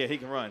 Can run. Yeah, he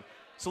can run.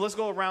 So let's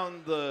go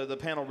around the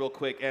panel real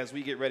quick as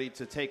we get ready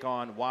to take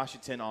on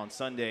Washington on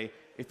Sunday.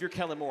 If you're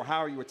Kellen Moore, how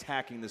are you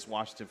attacking this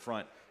Washington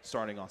front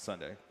starting on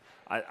Sunday?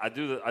 I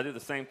do the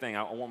same thing.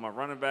 I want my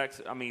running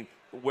backs. I mean,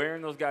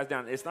 wearing those guys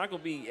down. It's not going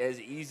to be as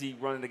easy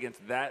running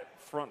against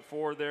that front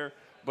four there,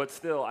 but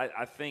still,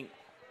 I think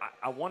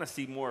I want to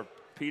see more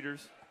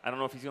Peters. I don't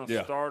know if he's going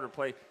to start or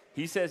play.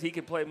 He says he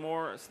can play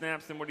more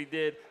snaps than what he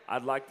did.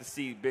 I'd like to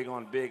see big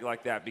on big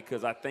like that,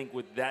 because I think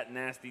with that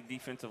nasty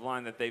defensive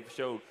line that they've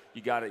showed,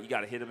 you got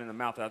to hit him in the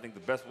mouth. And I think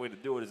the best way to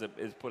do it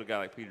is put a guy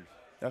like Peters.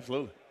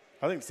 Absolutely.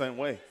 I think the same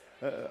way.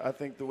 I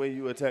think the way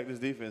you attack this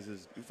defense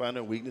is you find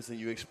their weakness and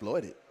you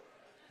exploit it.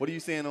 What are you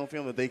seeing on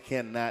film that they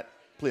cannot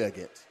play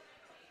against?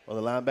 Or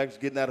the linebackers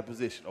getting out of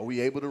position? Are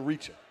we able to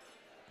reach them?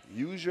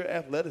 Use your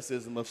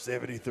athleticism of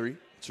 73.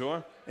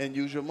 Sure. And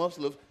use your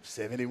muscle of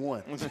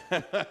 71.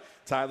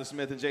 Tyler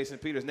Smith and Jason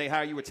Peters. Nate, how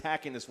are you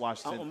attacking this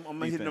Washington defense? I'm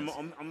going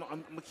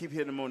to keep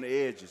hitting them on the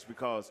edges,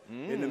 because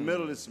in the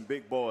middle is some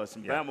big boys,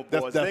 some Bama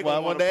boys. That's why I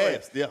wanted to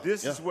ask.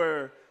 This is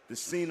where the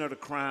scene of the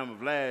crime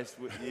of last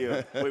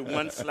year, where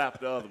one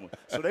slapped the other one.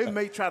 So they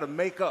may try to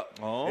make up.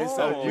 And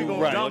so we're going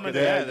to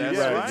dominate. That's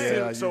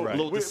right. So a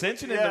little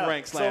dissension in the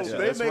ranks last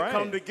year. So they may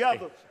come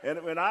together.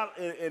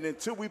 And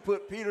until we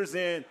put Peters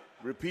in,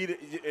 repeat it,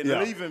 and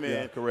leave him in.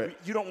 Yeah,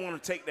 correct. You don't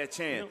want to take that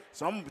chance.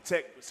 So I'm going to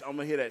protect. I'm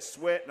going to hit that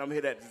Sweat, and I'm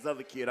going to hit that this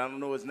other kid. I don't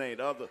know his name.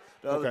 The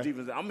other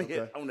defense. I'm going to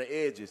hit on the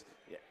edges.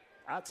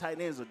 Our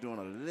tight ends are doing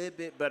a little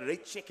bit better. They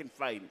chicken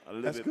fighting a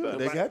little That's bit good.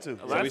 better. They got to.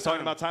 So he's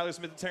talking about Tyler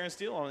Smith and Terrence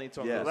Steele on each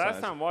Yeah.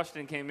 Last time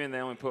Washington came in, they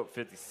only put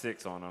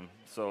 56 on them.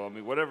 So, I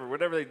mean,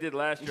 whatever they did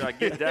last year, I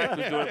get Dak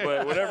was doing it,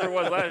 but whatever it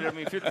was last year, I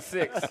mean,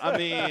 56. I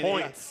mean,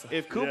 points.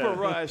 If Cooper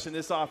Rush and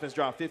this offense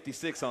drop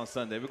 56 on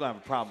Sunday, we're going to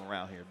have a problem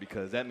around here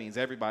because that means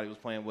everybody was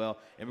playing well,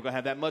 and we're going to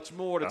have that much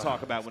more to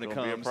talk about when it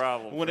comes. Be a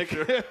problem when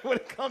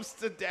it comes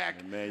to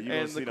Dak. Man, you're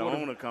going to see the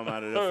owner come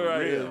out of there Oh, for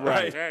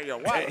right, real.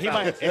 right.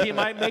 He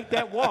might make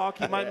that walk.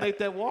 He might make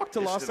that walk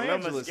to It's Los the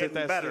numbers Angeles getting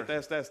if better.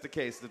 that's the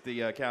case, that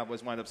the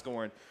Cowboys wind up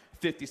scoring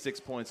 56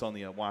 points on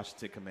the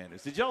Washington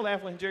Commanders. Did y'all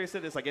laugh when Jerry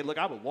said this? Like, hey, look,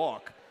 I would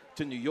walk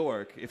to New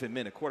York if it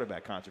meant a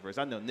quarterback controversy.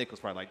 I know Nick was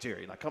probably like,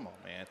 Jerry, like, come on,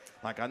 man.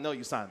 Like, I know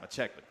you signed my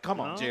check, but come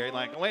on, Jerry.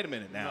 Like, wait a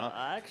minute now. No,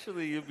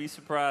 actually, you'd be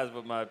surprised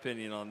what my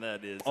opinion on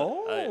that is.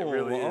 Oh, it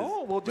really is.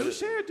 Oh, well, do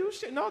share.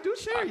 No, do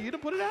share. You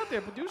didn't put it out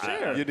there, but do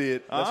share. You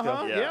did. Let's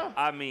go. Yeah.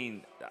 I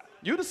mean,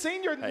 You're the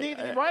senior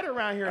writer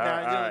around here now.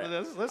 all right.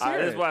 Let's hear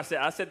This it. is what I said.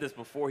 I said this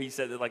before. He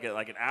said it like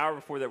an hour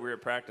before that we were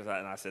at practice,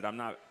 and I said I'm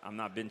not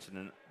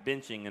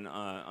benching an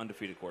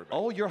undefeated quarterback.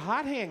 Oh, you're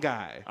hot hand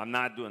guy. I'm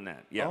not doing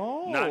that. Yeah.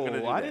 Oh, not gonna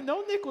do that. I didn't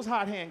know Nick was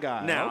hot hand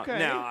guy. Now, okay.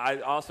 now,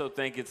 I also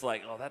think it's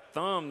like, that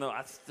thumb, though.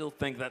 I still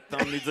think that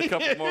thumb needs a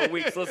couple more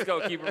weeks. Let's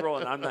go, keep it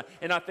rolling.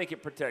 And I think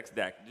it protects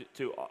Dak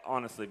too,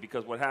 honestly,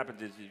 because what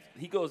happens is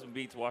he goes and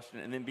beats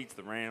Washington and then beats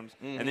the Rams,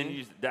 and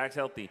then Dak's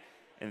healthy,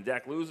 and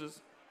Dak loses.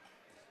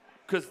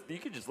 Because you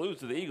could just lose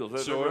to the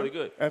Eagles. They're really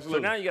good.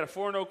 Absolutely. So now you got a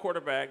 4-0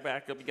 quarterback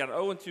backup. You got an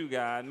 0-2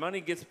 guy. And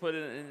money gets put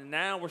in. And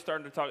now we're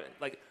starting to talk,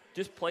 like,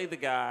 just play the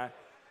guy.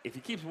 If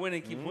he keeps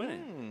winning, keep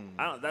winning.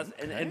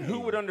 And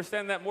who would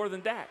understand that more than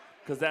Dak?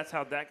 Because that's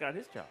how Dak got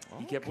his job.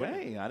 He kept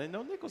winning. I didn't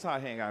know Nick was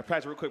hot hand guy.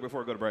 Patrick, real quick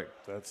before we go to break.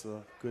 That's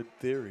a good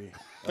theory.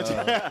 He's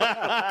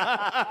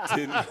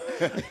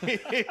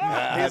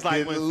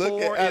like, when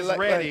 4 is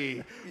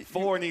ready,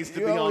 4 needs to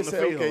be on the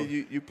field.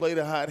 Okay, you play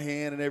the hot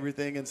hand and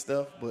everything and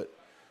stuff, but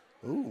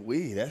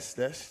that's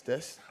real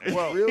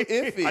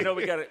iffy. I know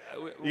we got to.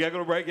 You got to go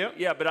to break, yep.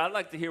 Yeah, but I'd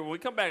like to hear when we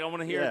come back. I want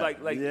to hear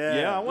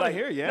I want to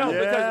hear, No,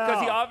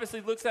 because he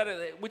obviously looks at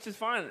it, which is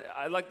fine.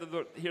 I like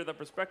to hear the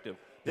perspective.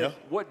 That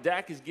what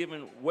Dak is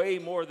given way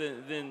more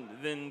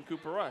than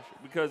Cooper Rush.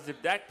 Because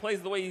if Dak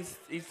plays the way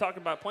he's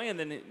talking about playing,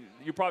 then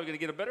you're probably going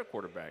to get a better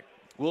quarterback.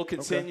 We'll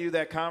continue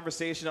that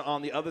conversation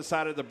on the other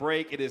side of the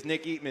break. It is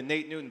Nick Eatman,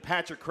 Nate Newton,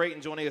 Patrick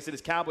Crayton joining us. It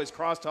is Cowboys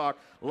Crosstalk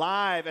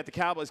live at the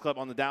Cowboys Club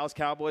on the Dallas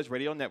Cowboys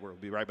Radio Network.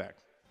 We'll be right back.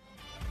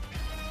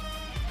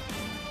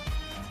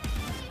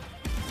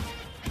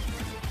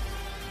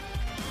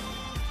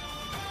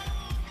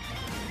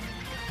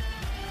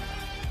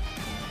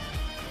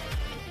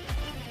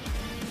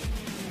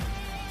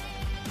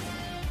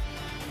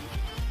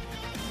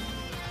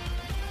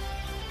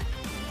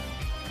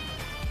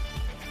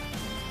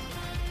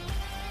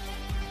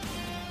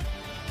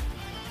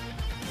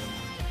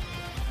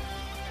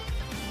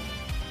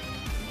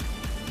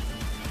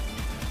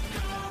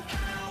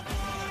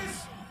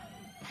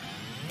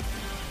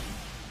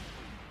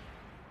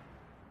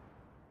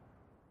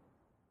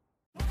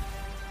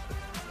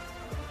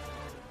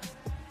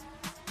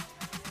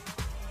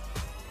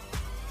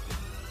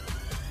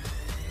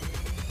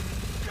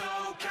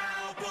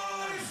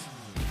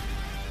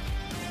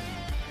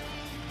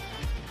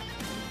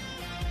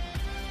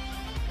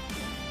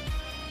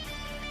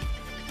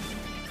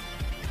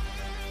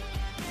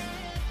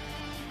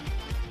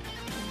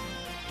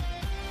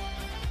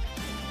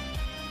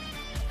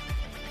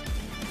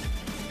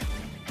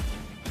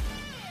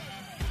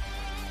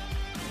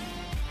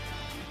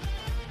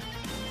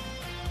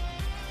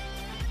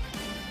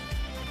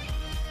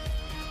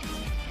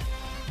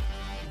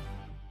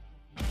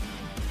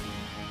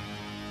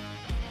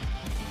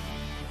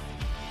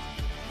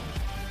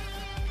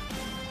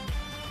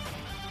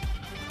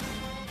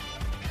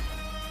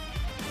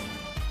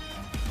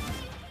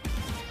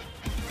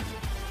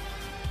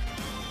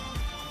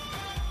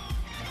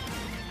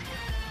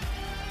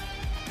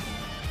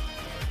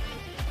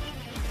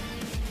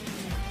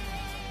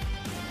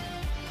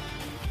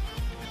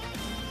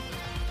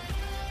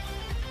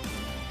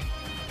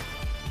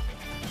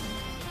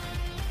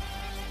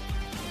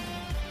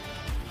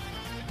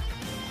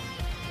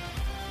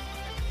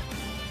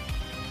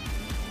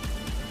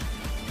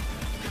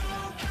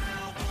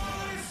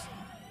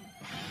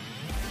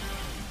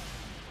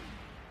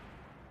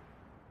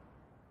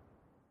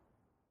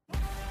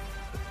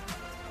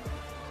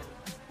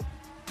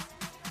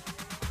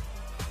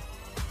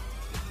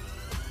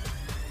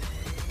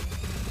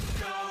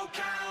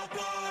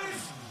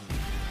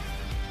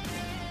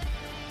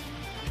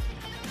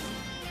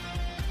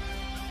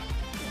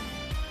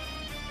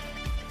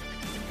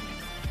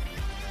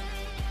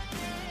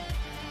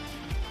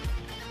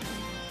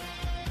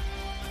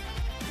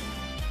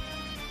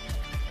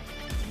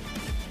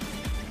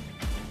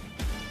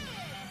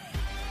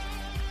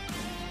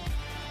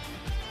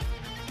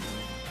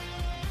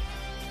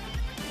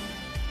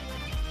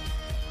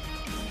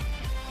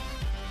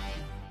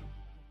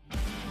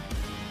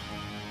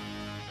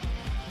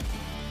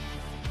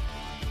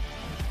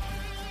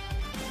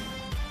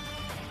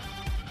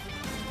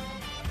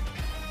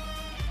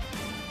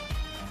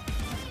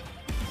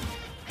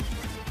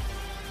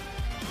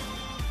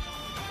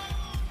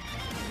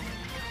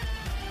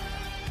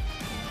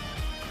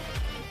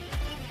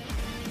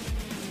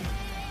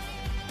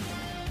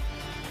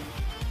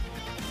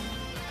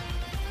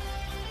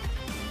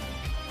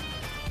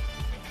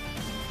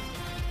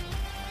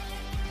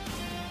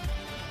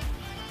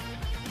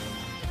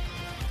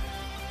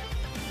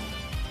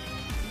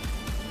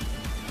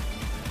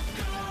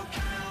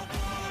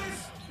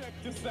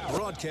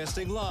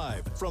 Broadcasting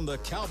live from the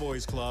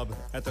Cowboys Club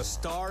at the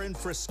Star in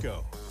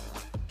Frisco.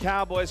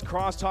 Cowboys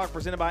Crosstalk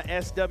presented by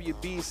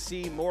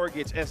SWBC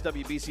Mortgage.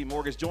 SWBC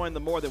Mortgage joined the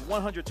more than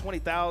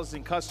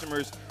 120,000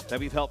 customers that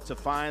we've helped to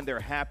find their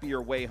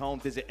happier way home.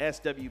 Visit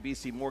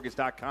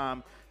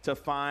SWBCmortgage.com to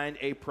find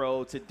a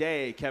pro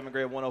today. Kevin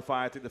Gray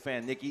 105 through the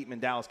fan. Nick Eatman,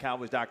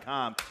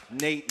 DallasCowboys.com.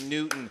 Nate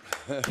Newton,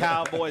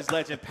 Cowboys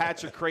legend.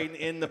 Patrick Crayton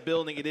in the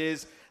building. It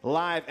is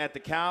live at the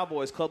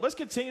Cowboys Club. Let's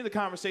continue the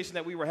conversation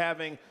that we were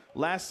having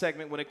last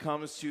segment when it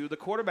comes to the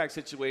quarterback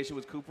situation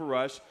with Cooper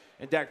Rush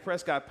and Dak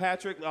Prescott.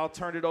 Patrick, I'll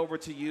turn it over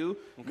to you.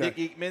 Okay. Nick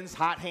Eatman's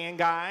hot hand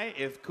guy.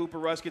 If Cooper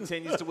Rush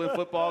continues to win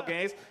football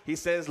games, he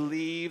says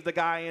leave the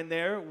guy in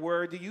there.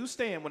 Where do you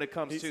stand when it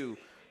comes to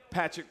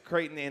Patrick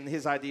Crayton and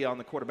his idea on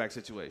the quarterback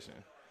situation?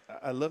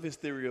 I love his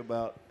theory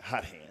about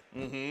hot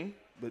hand.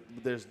 But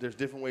there's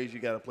different ways you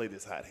got to play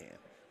this hot hand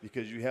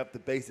because you have to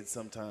base it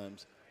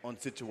sometimes on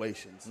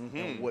situations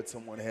and what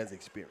someone has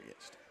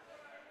experienced.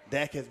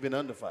 Dak has been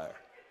under fire.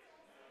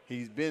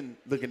 He's been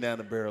looking down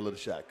the barrel of the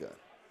shotgun.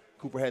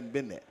 Cooper hadn't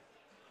been that.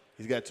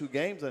 He's got 2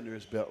 games under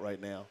his belt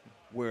right now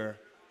where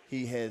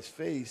he has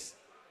faced,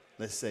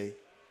 let's say,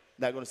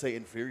 not going to say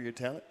inferior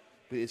talent,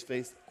 but he's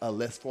faced a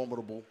less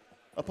formidable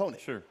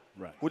opponent. Sure.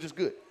 Right. Which is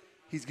good.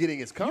 He's getting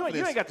his confidence.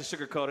 You ain't got to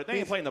sugarcoat it. They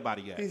ain't playing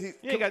nobody yet.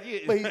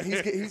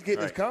 He's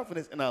getting his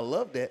confidence, and I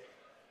love that.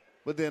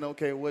 But then,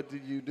 okay, what do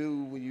you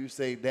do when you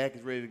say Dak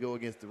is ready to go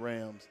against the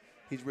Rams?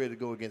 He's ready to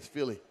go against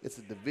Philly. It's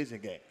a division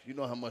game. You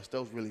know how much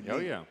those really mean. Oh,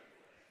 yeah.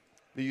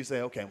 Then you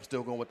say, okay, I'm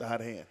still going with the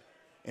hot hand.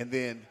 And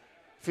then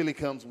Philly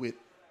comes with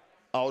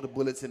all the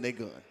bullets in their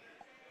gun,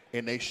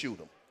 and they shoot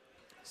them.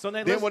 So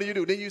then what do you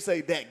do? Then you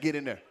say, Dak, get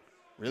in there.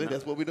 Really?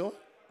 That's what we're doing?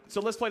 So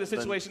let's play the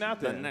situation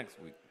out there.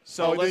 Next week.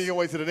 So then you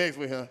wait till the next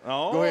week, huh?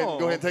 Oh. Go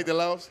ahead and take the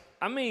loss.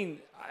 I mean,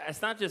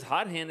 it's not just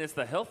hot hand; it's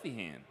the healthy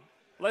hand.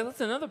 Like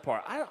that's another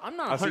part. I'm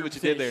not. I see what you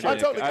did there. Sure. I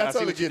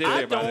totally get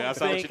I that.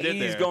 don't think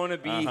he's going to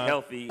be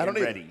healthy and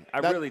ready. I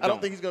really don't. I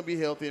don't think he's going to be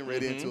healthy and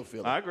ready until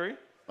Philly. I agree.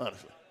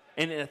 Honestly.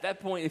 And at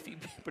that point, if he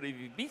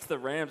beats the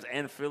Rams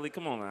and Philly,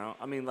 come on now.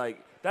 I mean,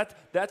 like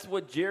that's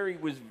what Jerry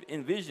was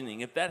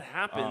envisioning. If that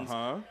happens,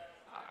 are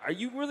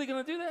you really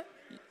going to do that?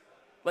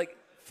 Like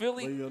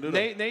Philly,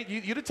 Nate,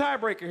 you the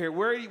tiebreaker here.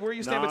 Where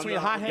you stand between a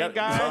hot hand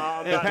guy and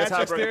I'm not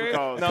Patrick's theory?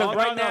 because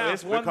right now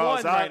it's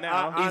 1-1 right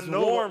now. He's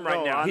warm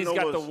right now. He's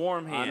got the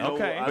warm hand.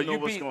 But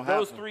you beat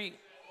those 3.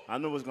 I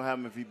know what's going to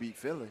happen if he beat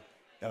Philly.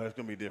 Oh, it's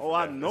going to be different. Oh,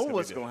 I know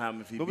what's going to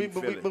happen if he beat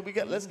Philly.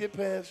 But let's get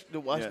past the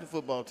Washington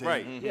football team.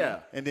 Right. Yeah.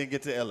 And then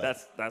get to LA.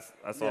 That's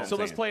all. So I'm let's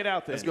saying. play it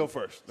out then. Let's go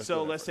first.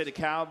 Let's say the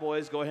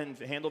Cowboys go ahead and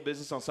handle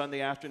business on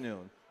Sunday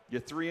afternoon.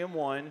 You're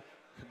 3-1,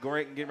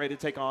 getting ready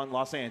to take on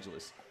Los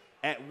Angeles.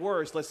 At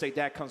worst, let's say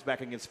Dak comes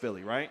back against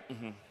Philly, right?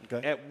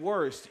 Okay. At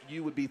worst,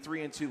 you would be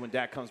 3-2 when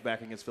Dak comes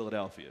back against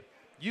Philadelphia.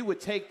 You would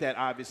take that,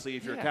 obviously,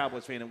 if you're a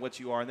Cowboys fan and what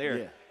you are in there.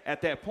 Yeah.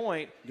 At that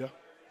point,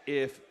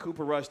 if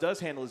Cooper Rush does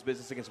handle his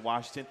business against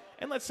Washington,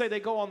 and let's say they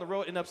go on the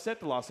road and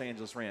upset the Los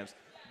Angeles Rams,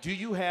 do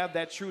you have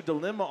that true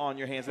dilemma on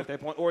your hands at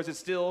that point? Or is it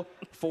still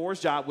Ford's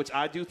job, which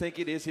I do think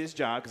it is his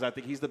job because I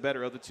think he's the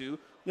better of the two?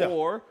 Yeah.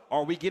 Or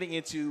are we getting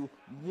into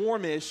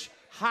warmish,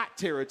 hot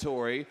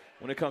territory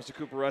when it comes to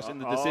Cooper Rush and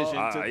the decision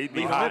to leave him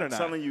in or not? I'm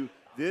telling you,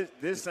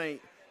 this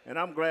ain't – and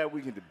I'm glad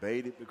we can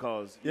debate it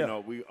because, you know,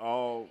 we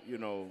all,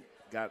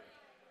 got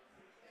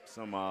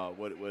some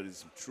what is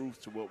some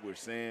truth to what we're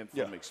saying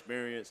from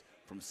experience,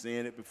 from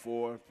seeing it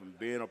before, from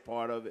being a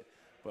part of it.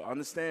 But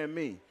understand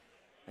me.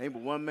 Ain't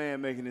but one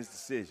man making this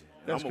decision.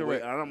 That's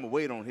correct. I'm going to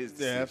wait on his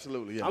decision. Yeah,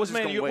 absolutely. Yeah. Which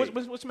man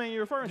you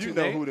referring to, You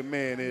know Nate? who the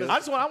man is. I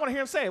want to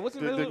hear him say it. What's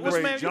the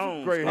man?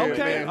 Jones. Great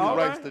man who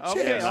writes the check.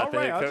 Okay, all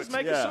right. I was just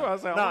making sure. I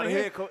was like, the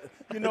head coach.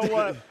 You know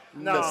what?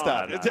 No,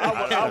 stop it.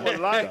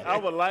 I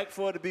would like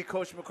for it to be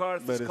Coach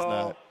McCarthy's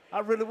call. Not. I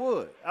really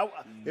would.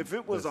 If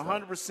it was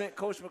 100%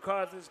 Coach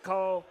McCarthy's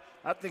call,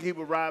 I think he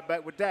would ride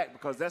back with Dak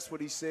because that's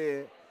what he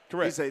said.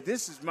 Correct. He said,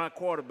 "This is my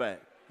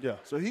quarterback." Yeah.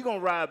 So he gonna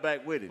ride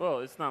back with it. Well,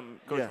 it's not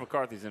Coach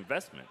McCarthy's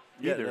investment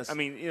either. I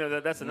mean,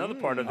 that's another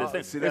part of this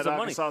thing. See There's that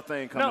money. Arkansas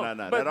thing coming out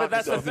now. But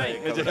that's the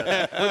thing. But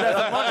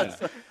that's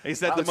the money. He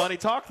said the money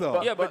talk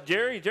though. But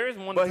Jerry's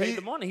the one that paid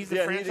the money. He's the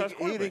franchise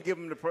quarterback. He didn't give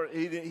him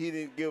he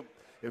didn't give.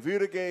 If he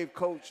would have gave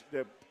Coach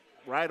the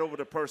right over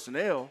the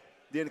personnel,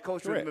 then the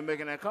coach would have been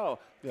making that call.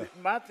 Yeah.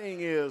 My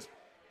thing is,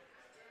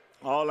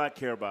 all I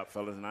care about,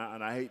 fellas, and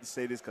I hate to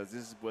say this because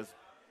this is what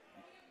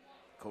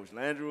Coach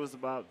Landry was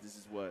about. This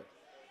is what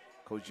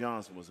Coach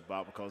Johnson was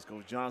about because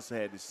Coach Johnson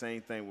had the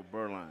same thing with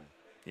Berline.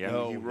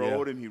 Yeah. He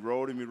rolled him,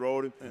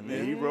 and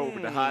then he rolled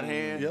with the hot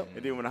hand. Yep.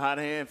 And then when the hot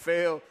hand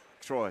failed,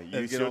 Troy,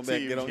 you get on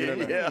back, get on in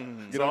there.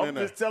 So I'm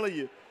just telling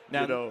you,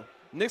 now,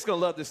 Nick's going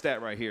to love this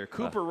stat right here.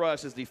 Cooper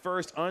Rush is the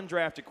first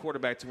undrafted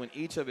quarterback to win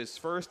each of his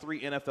first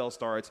 3 NFL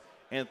starts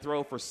and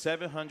throw for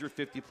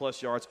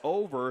 750-plus yards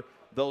over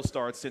those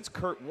starts since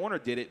Kurt Warner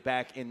did it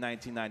back in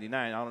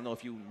 1999. I don't know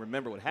if you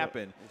remember what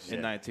happened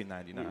in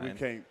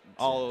 1999.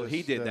 All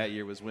he did that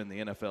year was win the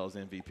NFL's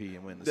MVP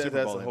and win the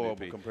Super Bowl That's a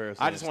horrible MVP.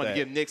 comparison. I just want to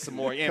give Nick some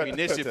more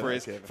ammunition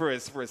for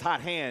his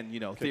hot hand,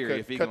 theory.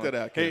 If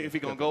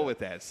he's gonna go with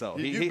that, so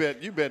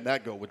you bet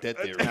not go with that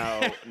theory.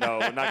 No,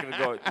 we're not going to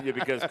go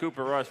because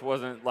Cooper Rush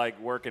wasn't like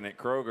working at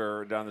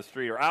Kroger down the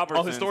street or Albertsons.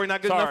 Oh, his story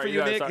not good enough for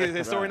you, Nick?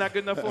 His story not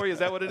good enough for you? Is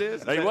that what it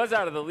is? He was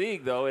out of the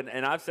league though,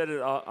 and I've said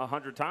it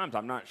 100 times.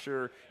 I'm not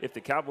sure if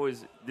the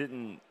Cowboys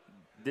didn't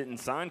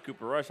sign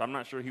Cooper Rush, I'm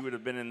not sure he would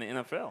have been in the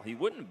NFL. He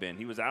wouldn't have been.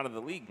 He was out of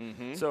the league.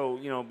 Mm-hmm. So,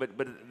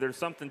 but there's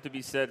something to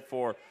be said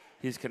for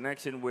his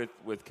connection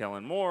with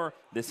Kellen Moore,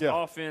 this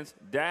offense,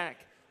 Dak.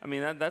 I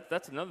mean,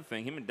 that's another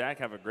thing. Him and Dak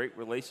have a great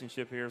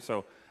relationship here.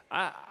 So,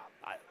 I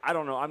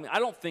don't know. I mean, I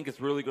don't think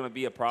it's really going to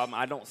be a problem.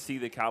 I don't see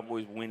the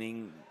Cowboys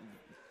winning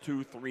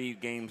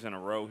 2-3 games in a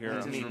row here.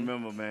 I just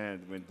remember,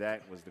 man, when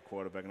Dak was the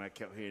quarterback, and I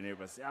kept hearing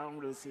everybody say, I don't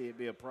really see it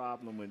be a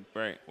problem. When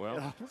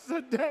well,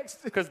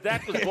 because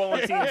Dak was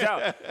blowing teams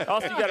out.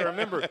 Also, you got to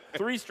remember,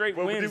 3 straight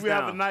wins. Did we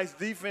have a nice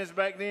defense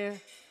back then?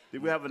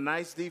 Did we have a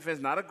nice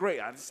defense? Not a great.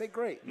 I didn't say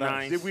great.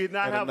 Nice. Did we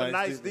not have a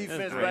nice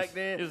defense back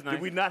then? Nice.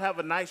 Did we not have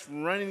a nice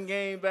running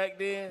game back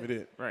then? We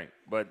did. Right.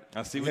 But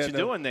I see what you're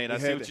doing, Nate. I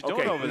see what you're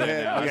doing over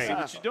there. I see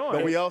what you're doing.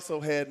 But we also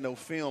had no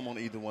film on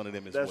either one of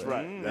them as well. That's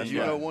right. That's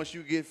right. Once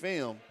you get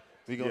film,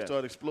 we're going to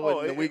start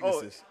exploiting the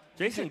weaknesses.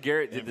 Jason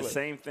Garrett did the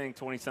same thing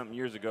 20-something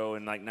years ago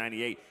in like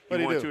 98. He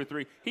won 2 or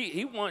 3.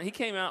 He won. He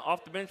came out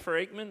off the bench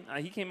for Aikman.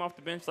 He came off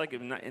the bench like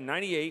in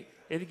 98.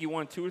 I think he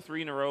won 2 or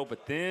 3 in a row,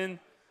 but then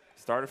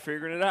started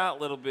figuring it out a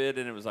little bit,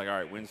 and it was like, all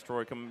right, when's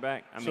Troy coming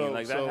back? I mean,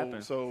 that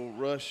happened. So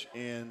Rush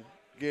and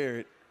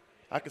Garrett,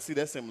 I can see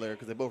that similarity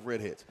because they're both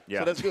redheads. Yeah.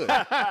 So that's good.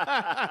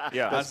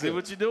 I see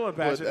what you're doing,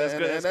 Patrick.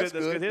 That's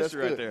good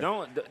history right there.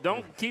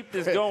 Don't keep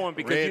this going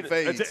because Red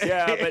face.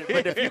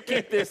 but if you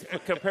keep this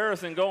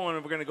comparison going,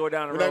 we're going to go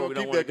down the road. We're not going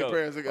to keep that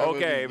comparison going.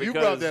 Okay, you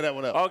brought that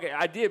one up. Okay,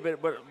 I did,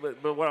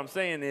 but what I'm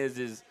saying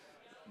is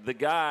the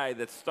guy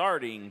that's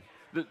starting.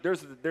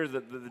 There's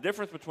the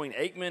difference between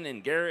Aikman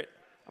and Garrett.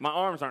 My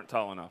arms aren't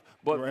tall enough,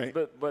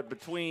 but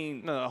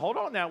between hold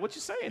on now. What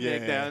you saying,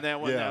 Nick? Now,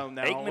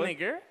 Aikman and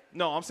Garrett?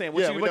 No, I'm saying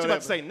what you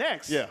about to say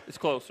next. Yeah, it's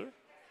closer.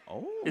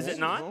 Oh, is it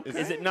not? Okay.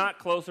 Is it not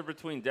closer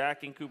between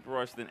Dak and Cooper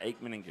Rush than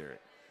Aikman and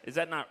Garrett? Is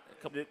that not?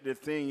 The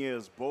thing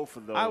is, both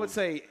of those. I would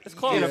say it's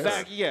close. In a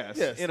vacuum, yes.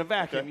 In a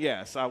vacuum,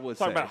 yes, I would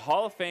say. Talking about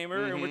Hall of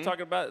Famer, and we're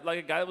talking about like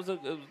a guy that was a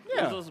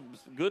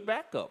good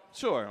backup.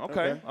 Sure.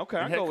 Okay.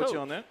 I go with you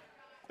on that.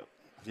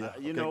 Yeah.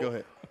 Go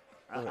ahead.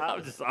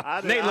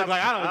 Nate look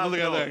like I don't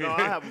look at that. No,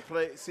 I haven't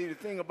played. See, the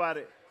thing about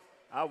it,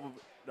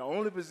 the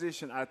only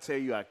position I tell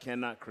you I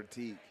cannot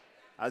critique,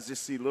 I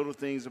just see little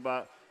things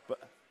about.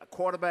 But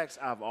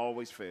quarterbacks, I've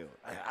always failed.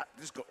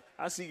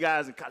 I see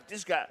guys in college,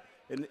 this guy,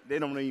 and they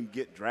don't even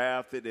get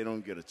drafted. They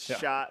don't get a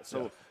shot.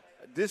 So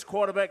this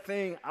quarterback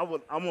thing, I'm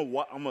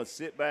gonna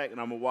sit back and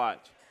I'm gonna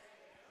watch.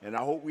 And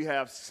I hope we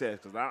have success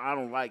because I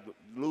don't like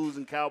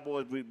losing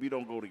Cowboys. We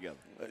don't go together.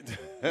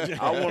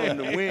 I want them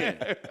to win.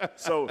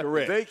 So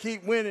if they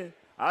keep winning,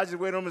 I just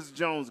wait on Mr.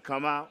 Jones to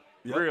come out.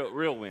 Yep.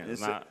 Real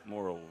wins, not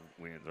moral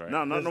wins, right?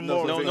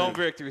 No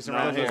victories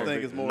around here. No such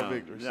thing as moral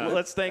victories. Well,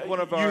 let's thank one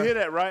of our. You hear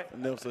that, right?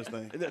 No such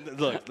thing.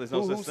 Look, there's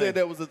no such thing. Who said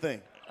that was a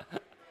thing?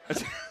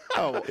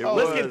 We're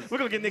going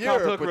to get Nick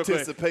off the hook real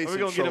quick. We're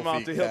going to get him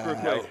off the hook real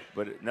quick.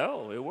 But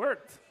it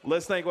worked.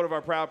 Let's thank one of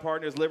our proud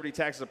partners. Liberty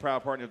Tax is a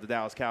proud partner of the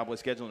Dallas Cowboys.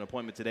 Schedule an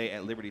appointment today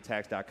at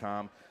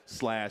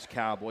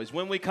libertytax.com/Cowboys.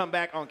 When we come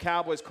back on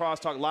Cowboys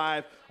Crosstalk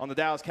Live on the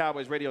Dallas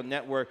Cowboys Radio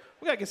Network,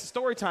 we got to get some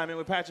story time in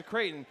with Patrick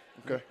Crayton.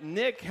 Okay.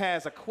 Nick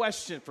has a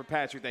question for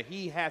Patrick that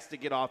he has to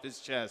get off his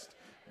chest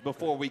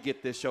before we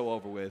get this show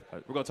over with.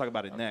 We're going to talk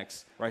about it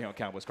next right here on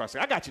Cowboys Crosstalk.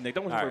 I got you, Nick.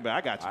 Don't worry about it.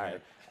 I got you, man.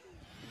 Right.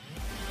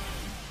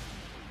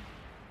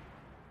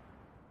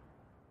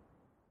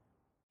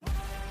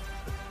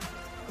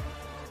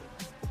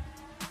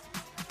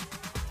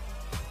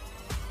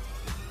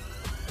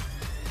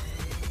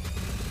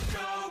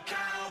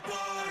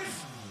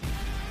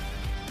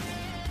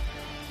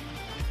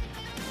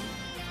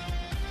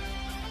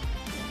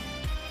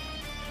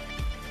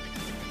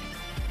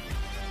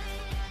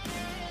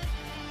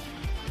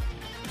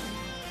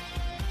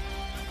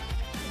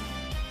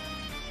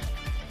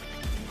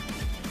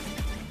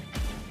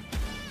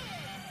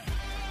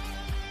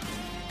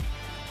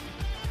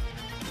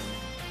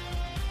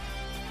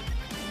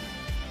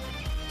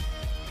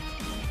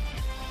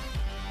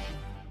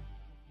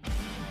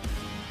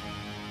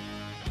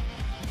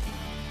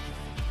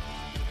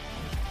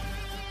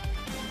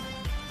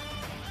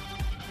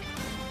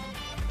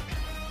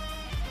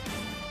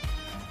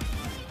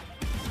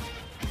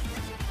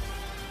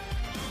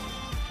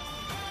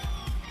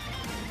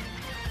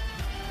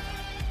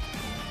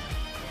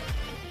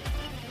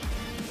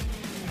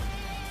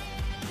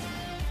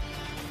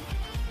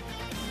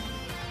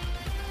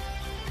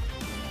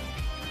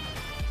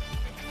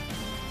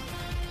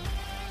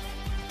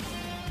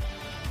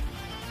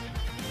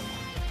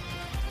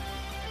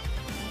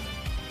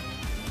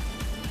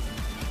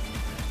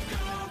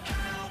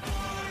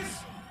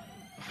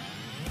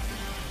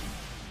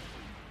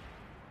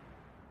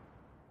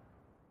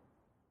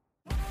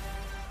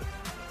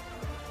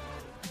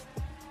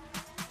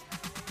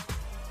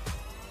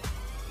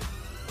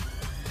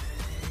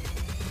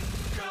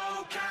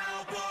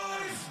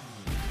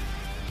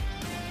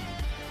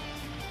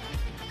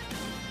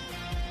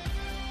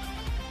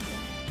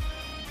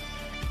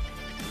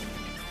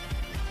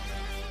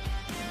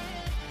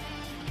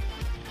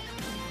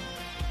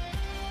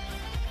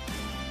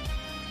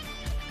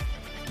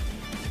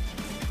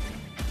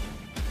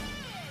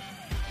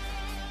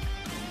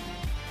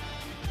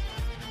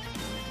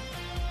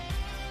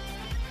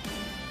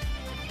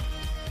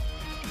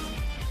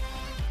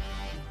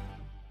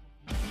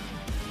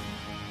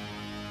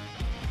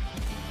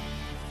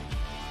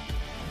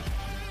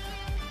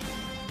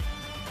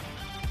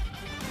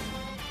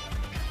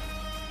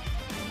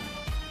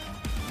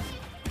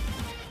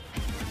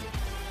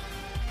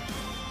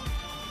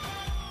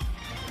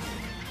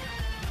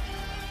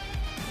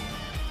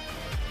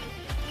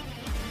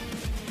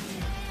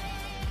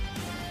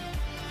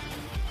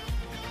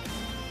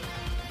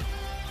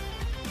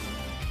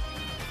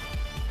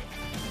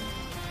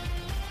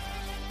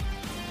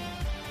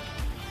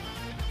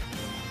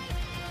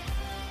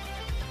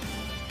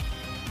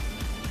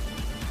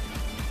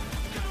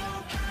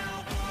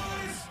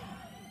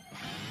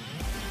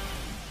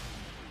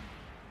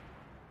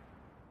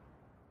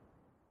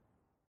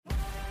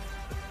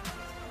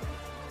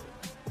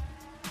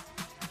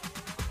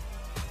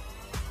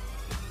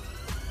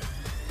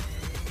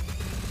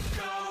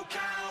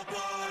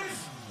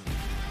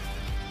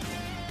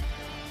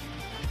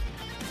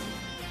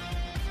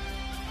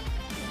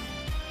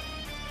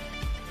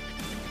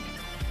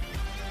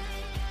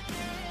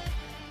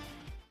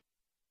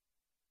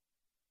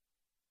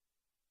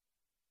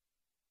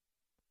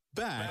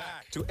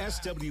 back to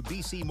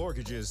SWBC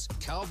Mortgage's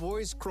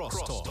Cowboys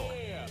Crosstalk.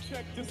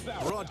 Check this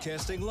out.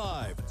 Broadcasting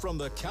live from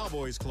the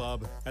Cowboys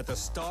Club at the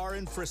Star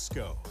in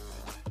Frisco.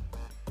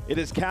 It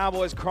is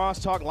Cowboys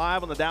Crosstalk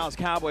live on the Dallas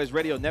Cowboys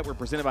Radio Network,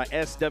 presented by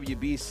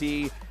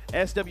SWBC.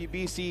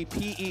 SWBC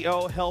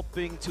PEO,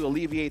 helping to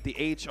alleviate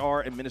the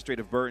HR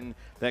administrative burden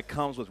that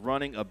comes with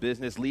running a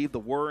business. Leave the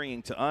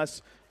worrying to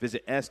us.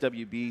 Visit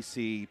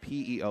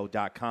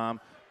SWBCPEO.com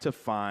to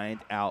find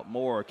out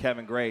more.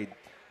 Kevin Gray,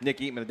 Nick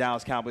Eatman of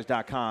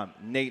DallasCowboys.com,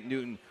 Nate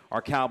Newton,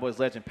 our Cowboys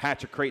legend,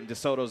 Patrick Crayton,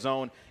 DeSoto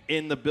Zone,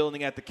 in the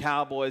building at the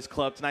Cowboys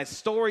Club tonight.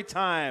 Story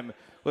time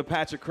with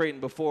Patrick Crayton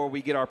before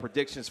we get our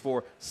predictions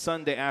for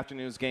Sunday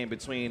afternoon's game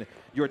between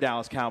your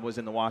Dallas Cowboys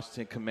and the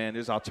Washington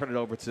Commanders. I'll turn it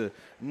over to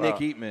Nick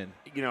Eatman.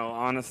 You know,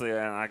 honestly,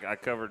 I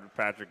covered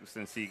Patrick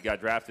since he got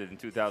drafted in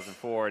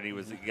 2004, and he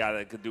was a guy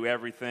that could do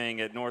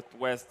everything at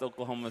Northwest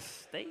Oklahoma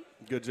State.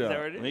 Good job. Is that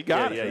what it is? He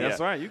got it. That's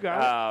right. You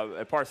got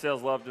it.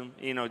 Parcells loved him,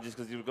 you know, just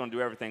because he was going to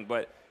do everything.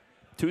 But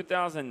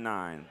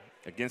 2009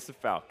 against the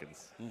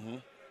Falcons,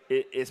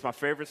 it's my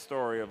favorite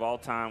story of all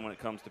time when it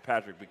comes to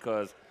Patrick,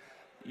 because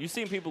you've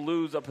seen people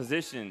lose a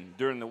position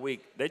during the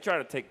week. They try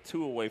to take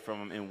two away from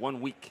him in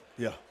 1 week.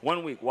 Yeah.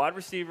 1 week. Wide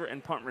receiver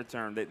and punt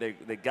return.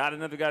 They got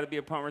another guy to be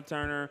a punt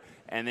returner,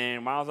 and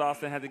then Miles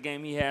Austin had the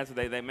game he had, so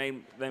they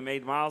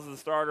made Miles the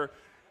starter.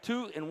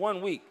 2 in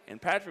 1 week.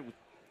 And Patrick was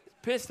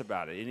pissed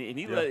about it, and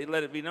he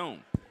let it be known.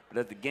 But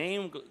as the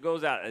game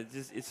goes out,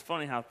 it's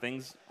funny how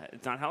things –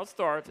 it's not how it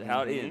starts, it's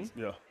how it ends.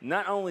 Yeah.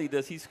 Not only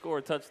does he score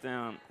a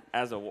touchdown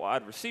as a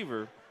wide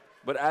receiver,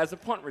 but as a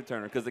punt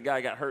returner, because the guy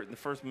got hurt in the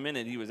first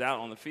minute he was out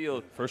on the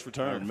field. First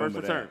return.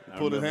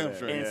 Pulled his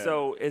hamstring. And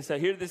so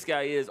here this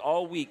guy is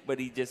all week, but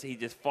he just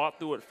fought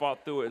through it,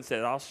 and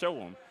said, I'll show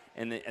him.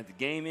 And as the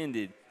game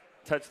ended,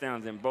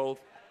 touchdowns in both.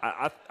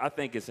 I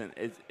think it's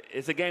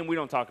a game we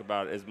don't talk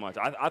about as much.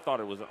 I thought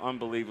it was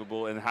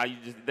unbelievable, and how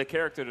the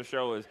character of the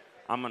show is,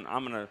 I'm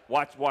gonna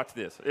watch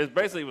this. It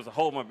basically was a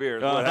hold my beer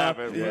is what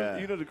happened. Yeah.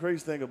 You know the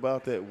crazy thing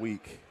about that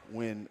week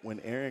when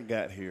Aaron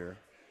got here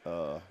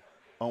on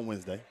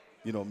Wednesday.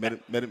 You know,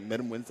 met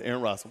him Wednesday.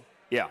 Aaron Russell.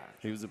 Yeah.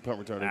 He was the punt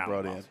returner they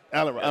brought in.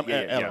 Alan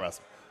Alan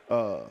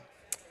Russell.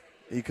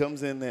 He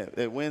comes in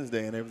that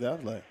Wednesday and everything. I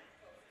was like,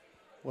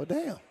 well,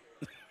 damn.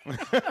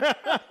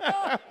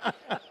 I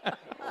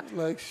was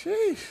like,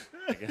 sheesh.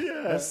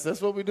 Yeah.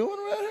 That's what we're doing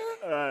right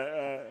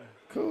here?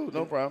 Cool,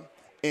 no problem.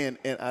 And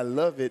I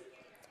love it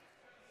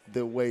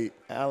the way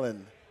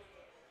Alan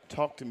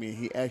talked to me.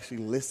 He actually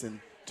listened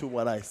to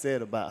what I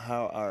said about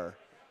how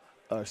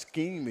our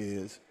scheme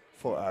is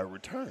for our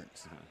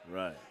returns.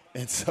 Right.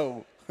 And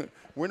so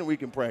we're in a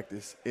week in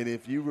practice, and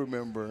if you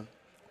remember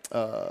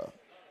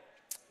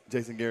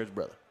Jason Garrett's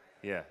brother.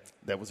 Yeah.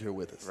 That was here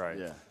with us. Right.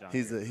 Yeah.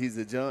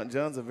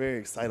 John's a very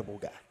excitable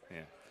guy.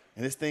 Yeah.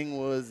 And his thing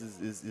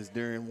is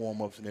during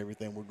warm-ups and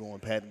everything, we're going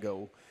pat and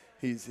go.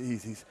 He's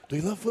do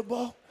you love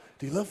football?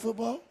 Do you love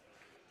football?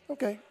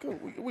 Okay, cool.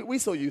 We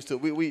so used to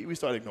it. We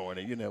started ignoring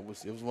it. You know, it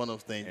was one of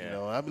those things, you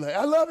know. I'd be like,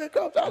 I love it,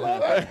 Coach. I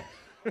love it.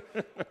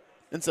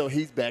 And so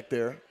he's back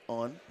there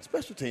on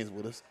special teams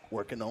with us,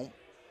 working on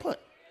punt.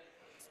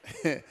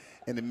 And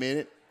the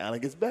minute Alan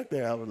gets back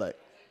there, I was like,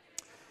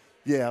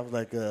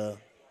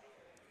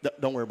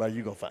 don't worry about it.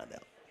 You're going to find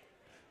out.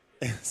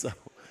 And so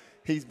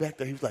he's back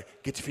there. He was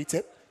like, get your feet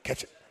set,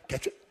 catch it,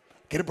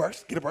 get a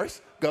burst,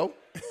 go.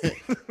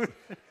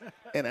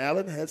 And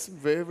Alan had some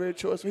very, very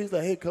choice. He's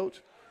like, hey,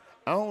 Coach,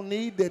 I don't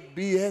need that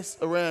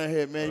BS around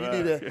here, man. You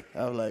need that.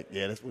 I was like,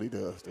 yeah, that's what he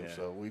does, too. Yeah.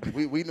 So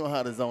we know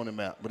how to zone him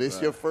out. But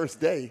it's your first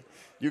day.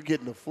 You're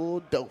getting a full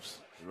dose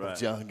of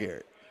John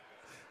Garrett.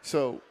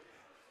 So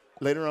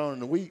later on in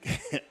the week,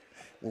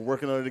 we're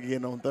working on it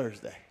again on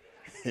Thursday.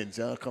 And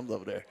John comes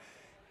over there.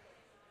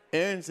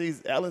 Alan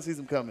sees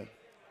him coming.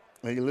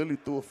 And he literally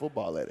threw a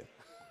football at him.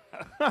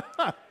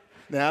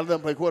 Now, Alan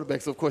doesn't play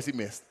quarterback, so of course he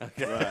missed.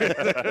 Okay.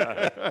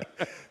 Right.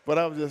 But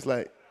I was just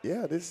like,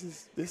 yeah, this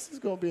is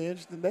going to be an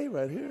interesting day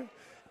right here.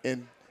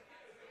 And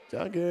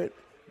John Garrett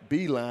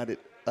beelined it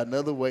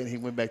another way, and he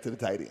went back to the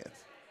tight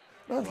ends.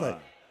 And I was like,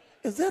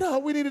 is that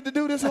all we needed to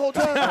do this whole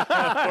time?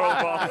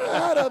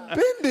 I'd have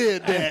been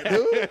did that,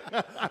 dude.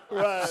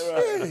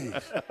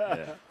 Right.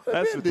 Yeah.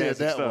 That's been did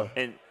that stuff.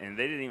 one. And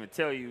they didn't even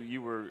tell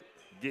you were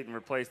getting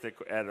replaced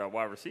at a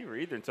wide receiver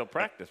either until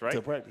practice, right?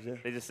 Until practice, yeah.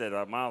 They just said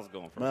Miles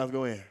going for Miles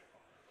go in.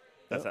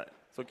 That's how,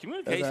 so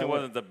communication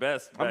wasn't the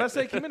best. I'm going to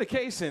say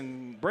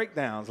communication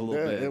breakdowns a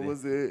little bit. It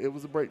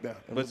was a breakdown.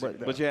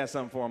 But you had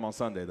something for him on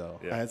Sunday, though.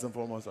 Yeah. I had something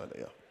for him on Sunday,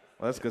 yeah.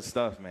 Well, that's good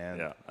stuff, man.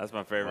 Yeah, that's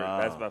my favorite.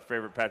 Wow. That's my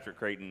favorite Patrick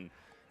Crayton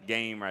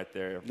game right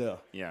there. Yeah.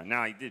 Yeah.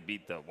 Now he did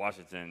beat the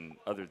Washington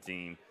other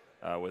team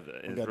with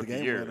his got rookie the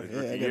game year.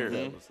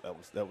 winner.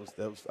 That was.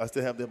 I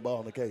still have that ball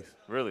in the case.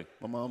 Really?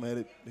 My mom had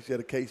it. She had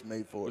a case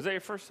made for it. Was that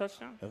your first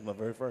touchdown? That was my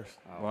very first.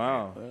 Oh,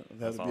 wow. It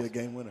had to be a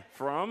game winner.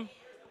 From?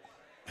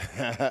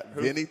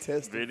 Vinny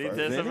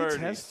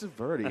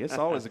Testaverde. It's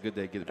always a good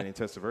day to get Vinny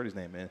Testaverde's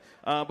name in.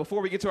 Before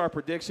we get to our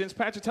predictions,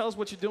 Patrick, tell us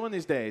what you're doing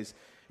these days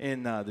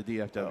in the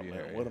DFW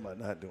area. What am I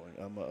not doing?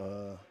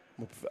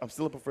 I'm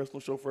still a professional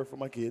chauffeur for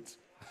my kids.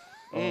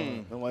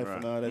 My wife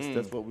and I,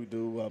 that's what we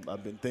do.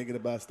 I've been thinking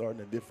about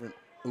starting a different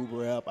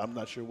Uber app. I'm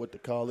not sure what to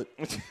call it.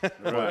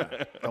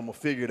 Right. I'm going to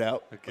figure it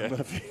out. Okay.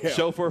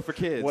 Chauffeur for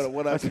kids.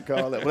 What I should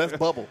call that. Well, that's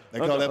Bubble. They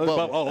call that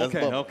Bubble. Oh, that's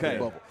okay. Bubble. Okay.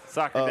 Bubble.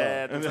 Soccer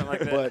dad or something like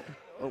that.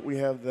 But we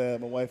have my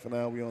wife and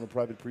I, we own a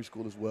private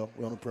preschool as well.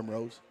 We own a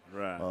Primrose.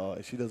 Right.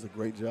 And she does a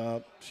great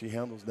job. She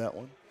handles that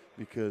one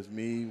because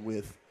me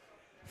with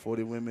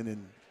 40 women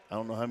and I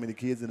don't know how many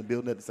kids in the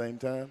building at the same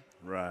time.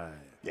 Right.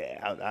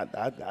 Yeah,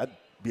 I'd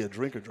be a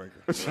drinker.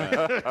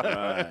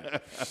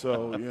 Right.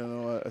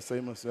 So, I say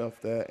to myself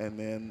that. And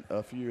then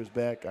a few years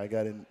back, I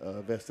got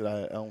invested.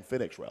 I own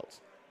FedEx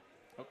routes.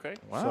 Okay.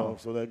 Wow.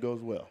 So that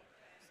goes well.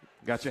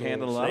 Got your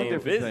hand on a lot of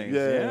different things.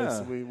 Yeah.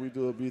 So we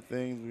do a few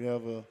things. We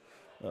have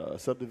a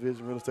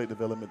subdivision real estate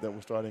development that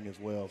we're starting as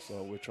well.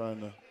 So we're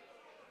trying to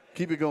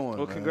keep it going.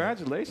 Well,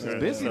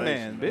 congratulations. Busy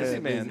man.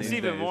 It's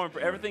even more.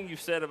 Everything you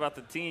said about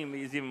the team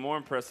is even more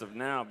impressive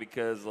now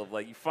because of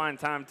you find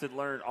time to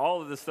learn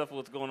all of this stuff.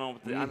 What's going on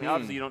with the? I mean,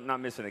 obviously you're not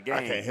missing a game.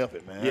 I can't help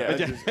it, man.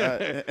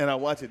 Yeah. And I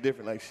watch it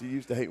different. Like she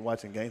used to hate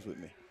watching games with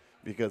me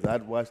because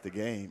I'd watch the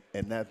game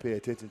and not pay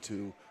attention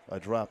to a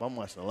drop. I'm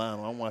watching the line.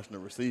 I'm watching the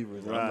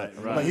receivers. Right.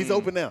 I'm like, he's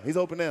open now.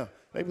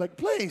 They'd be like,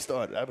 play ain't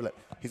started. I'd be like,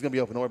 he's gonna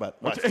be open. Don't worry about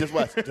it. Watch. Just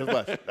watch.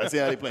 I see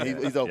how they play.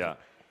 He's open. Yeah.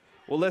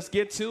 Well, let's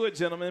get to it,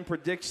 gentlemen.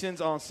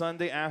 Predictions on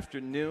Sunday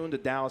afternoon. The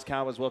Dallas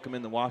Cowboys welcome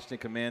in the Washington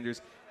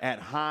Commanders at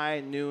high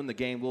noon. The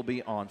game will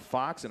be on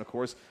Fox and, of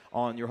course,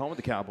 on your home with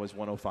the Cowboys,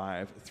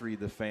 105.3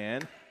 The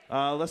Fan.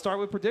 Let's start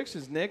with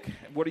predictions. Nick,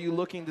 what are you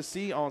looking to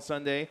see on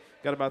Sunday?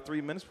 Got about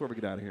 3 minutes before we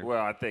get out of here.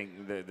 Well, I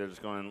think they're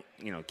just going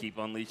to, keep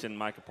unleashing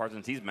Micah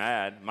Parsons. He's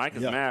mad.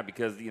 Micah's mad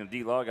because,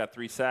 D-Law got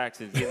 3 sacks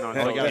and he's getting on.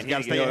 You got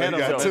to stay ahead of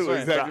him. Two,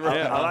 exactly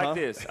right. I like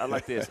this. I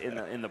like this.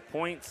 In the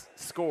points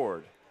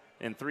scored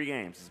in 3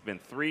 games, it's been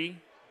 3,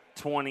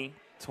 20,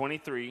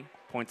 23.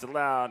 Points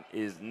allowed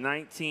is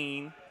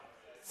 19,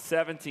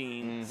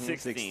 17,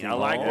 16. I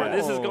like where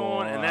this is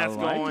going and that's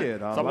going.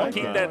 So I'm going to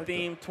keep that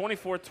theme,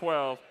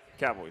 24-12,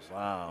 Cowboys.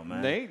 Wow,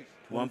 man. Nate.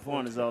 1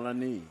 point is all I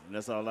need.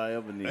 That's all I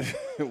ever need.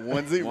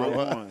 1-0. 1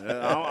 point.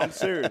 I'm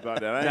serious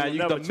about that.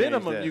 Now, the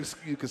minimum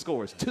you can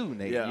score is 2,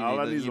 Nate. Yeah, all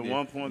I need is a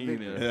 1 point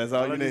victory. That's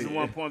all you need. All I need is a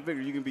 1 point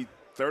victory. You can be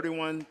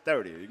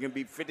 31-30. You can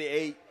be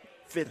 58-50.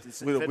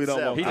 We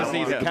don't want He just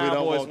needs a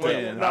Cowboys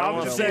win. No,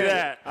 I'm just saying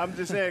that. I'm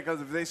just saying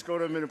because if they score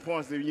that many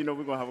points, then we're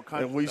going to have a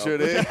conflict. And we sure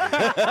did.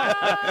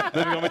 Then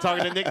we're going to be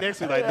talking to Nick next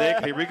week. Like,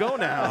 Nick, here we go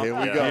now.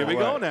 Here we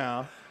go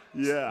now.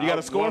 Yeah. You got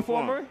a score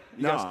for me?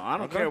 No, I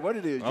don't care what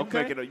it is. You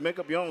make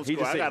up your own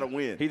score. I got to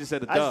win. He just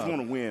said a dub. I just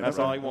want to win. That's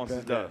all he wants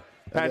is dub.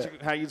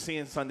 Patrick, how you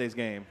seeing Sunday's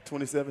game?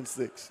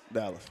 27-6,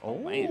 Dallas.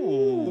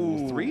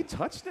 Oh, 3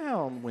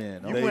 touchdown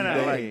win. You went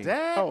out like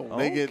that?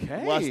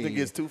 Washington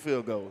gets 2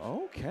 field goals.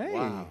 Okay.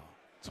 Wow.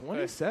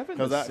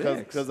 27-6.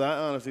 Because I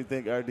honestly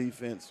think our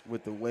defense,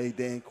 with the way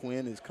Dan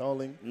Quinn is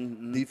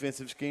calling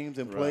defensive schemes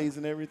and plays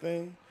and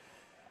everything,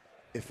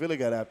 if Philly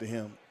got after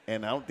him,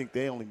 and I don't think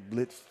they only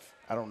blitzed,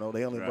 I don't know,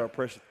 they only brought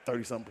pressure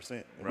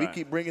 30-something%. If we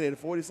keep bringing it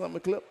at 40-something a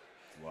clip,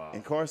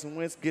 and Carson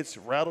Wentz gets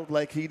rattled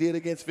like he did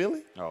against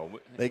Philly,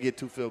 they get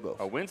 2 field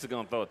goals. Wentz is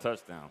going to throw a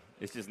touchdown.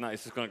 It's just not.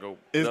 It's just going to go.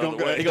 He's going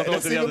to throw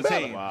it to the other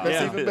team. Wow.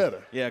 That's even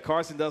better. Yeah,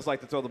 Carson does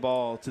like to throw the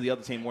ball to the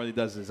other team more than he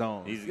does his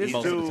own.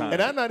 Most of the time.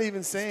 And I'm not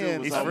even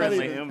saying he's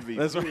friendly.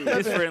 That's right.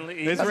 He's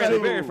friendly. He's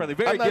very friendly.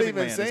 Very giving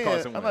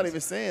man. I'm not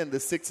even saying the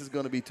 6 is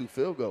going to be 2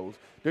 field goals.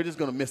 They're just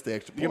going to miss the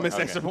extra point. You miss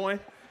the extra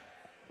point?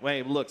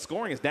 Wait, look,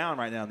 scoring is down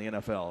right now in the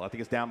NFL. I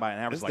think it's down by an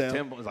average like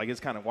 10 points. It's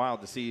kind of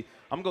wild to see.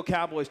 I'm going to go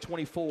Cowboys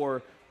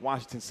 24,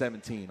 Washington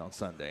 17 on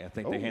Sunday. I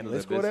think they handled it.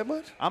 They score that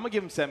much? I'm going to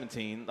give them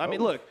 17. I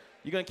mean, look,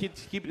 you're going to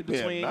keep it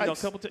between nice.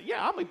 a couple –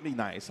 yeah, I'm going to be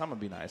nice. I'm going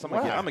to be nice.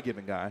 I'm a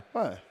giving guy.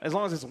 Why? As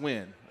long as it's a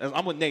win.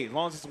 I'm with Nate. As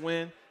long as it's a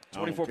win,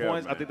 24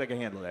 points, I think they can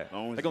handle that. They're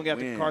going to get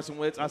after Carson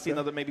Wentz. I see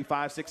another maybe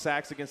 5-6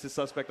 sacks against this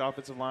suspect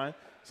offensive line.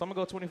 So I'm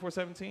going to go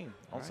 24-17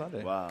 on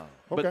Sunday. Wow.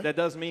 But that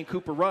does mean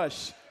Cooper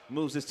Rush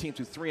moves this team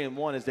to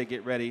 3-1 as they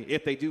get ready.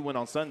 If they do win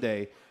on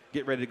Sunday,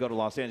 get ready to go to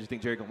Los Angeles. You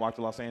think Jerry can walk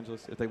to Los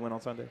Angeles if they win on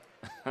Sunday?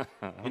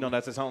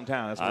 That's his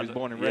hometown. That's where he's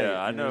born and raised.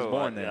 Yeah, I know. He was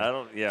born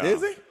there.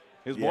 Is he?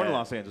 He was born in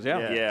Los Angeles.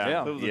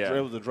 Yeah.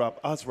 It was a drop.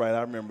 That's right. I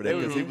remember that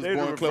because he was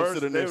born close to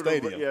the next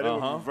stadium. Yeah, they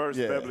were reverse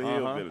Beverly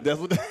Hillbilly. That's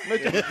what.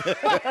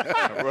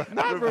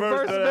 Not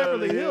reverse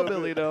Beverly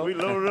Hillbilly, though. We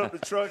loaded up the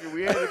truck and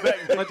we headed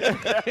back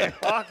to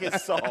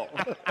Arkansas.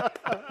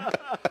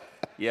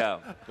 Yeah.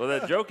 Well,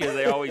 the joke is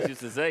they always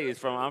used to say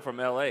I'm from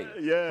L.A.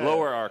 Yeah.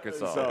 Lower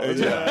Arkansas.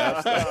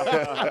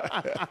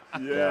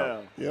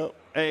 Yep.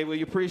 Hey,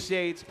 we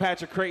appreciate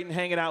Patrick Crayton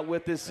hanging out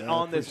with us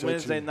on this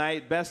Wednesday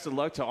night. Best of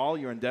luck to all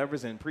your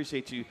endeavors, and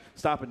appreciate you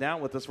stopping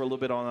down with us for a little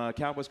bit on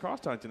Cowboys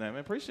Crosstalk tonight, man.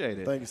 Appreciate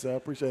it. Thank you, sir. I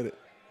appreciate it.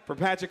 For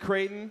Patrick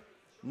Crayton,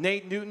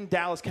 Nate Newton,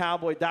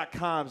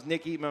 DallasCowboy.com's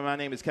Nick Eatman. My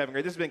name is Kevin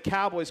Gray. This has been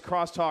Cowboys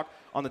Crosstalk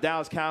on the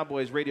Dallas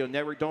Cowboys Radio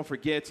Network. Don't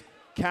forget,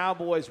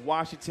 Cowboys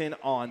Washington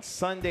on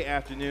Sunday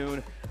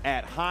afternoon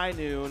at high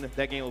noon.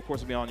 That game, of course,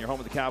 will be on your home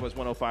of the Cowboys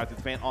 105 through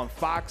the Fan on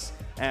Fox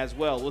as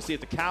well. We'll see if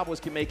the Cowboys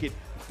can make it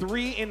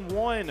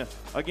 3-1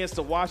 against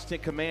the Washington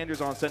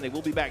Commanders on Sunday.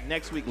 We'll be back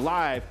next week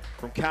live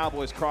from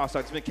Cowboys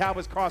Crosstalk. It's been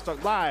Cowboys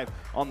Crosstalk live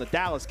on the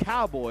Dallas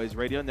Cowboys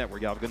Radio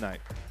Network. Y'all have a good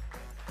night.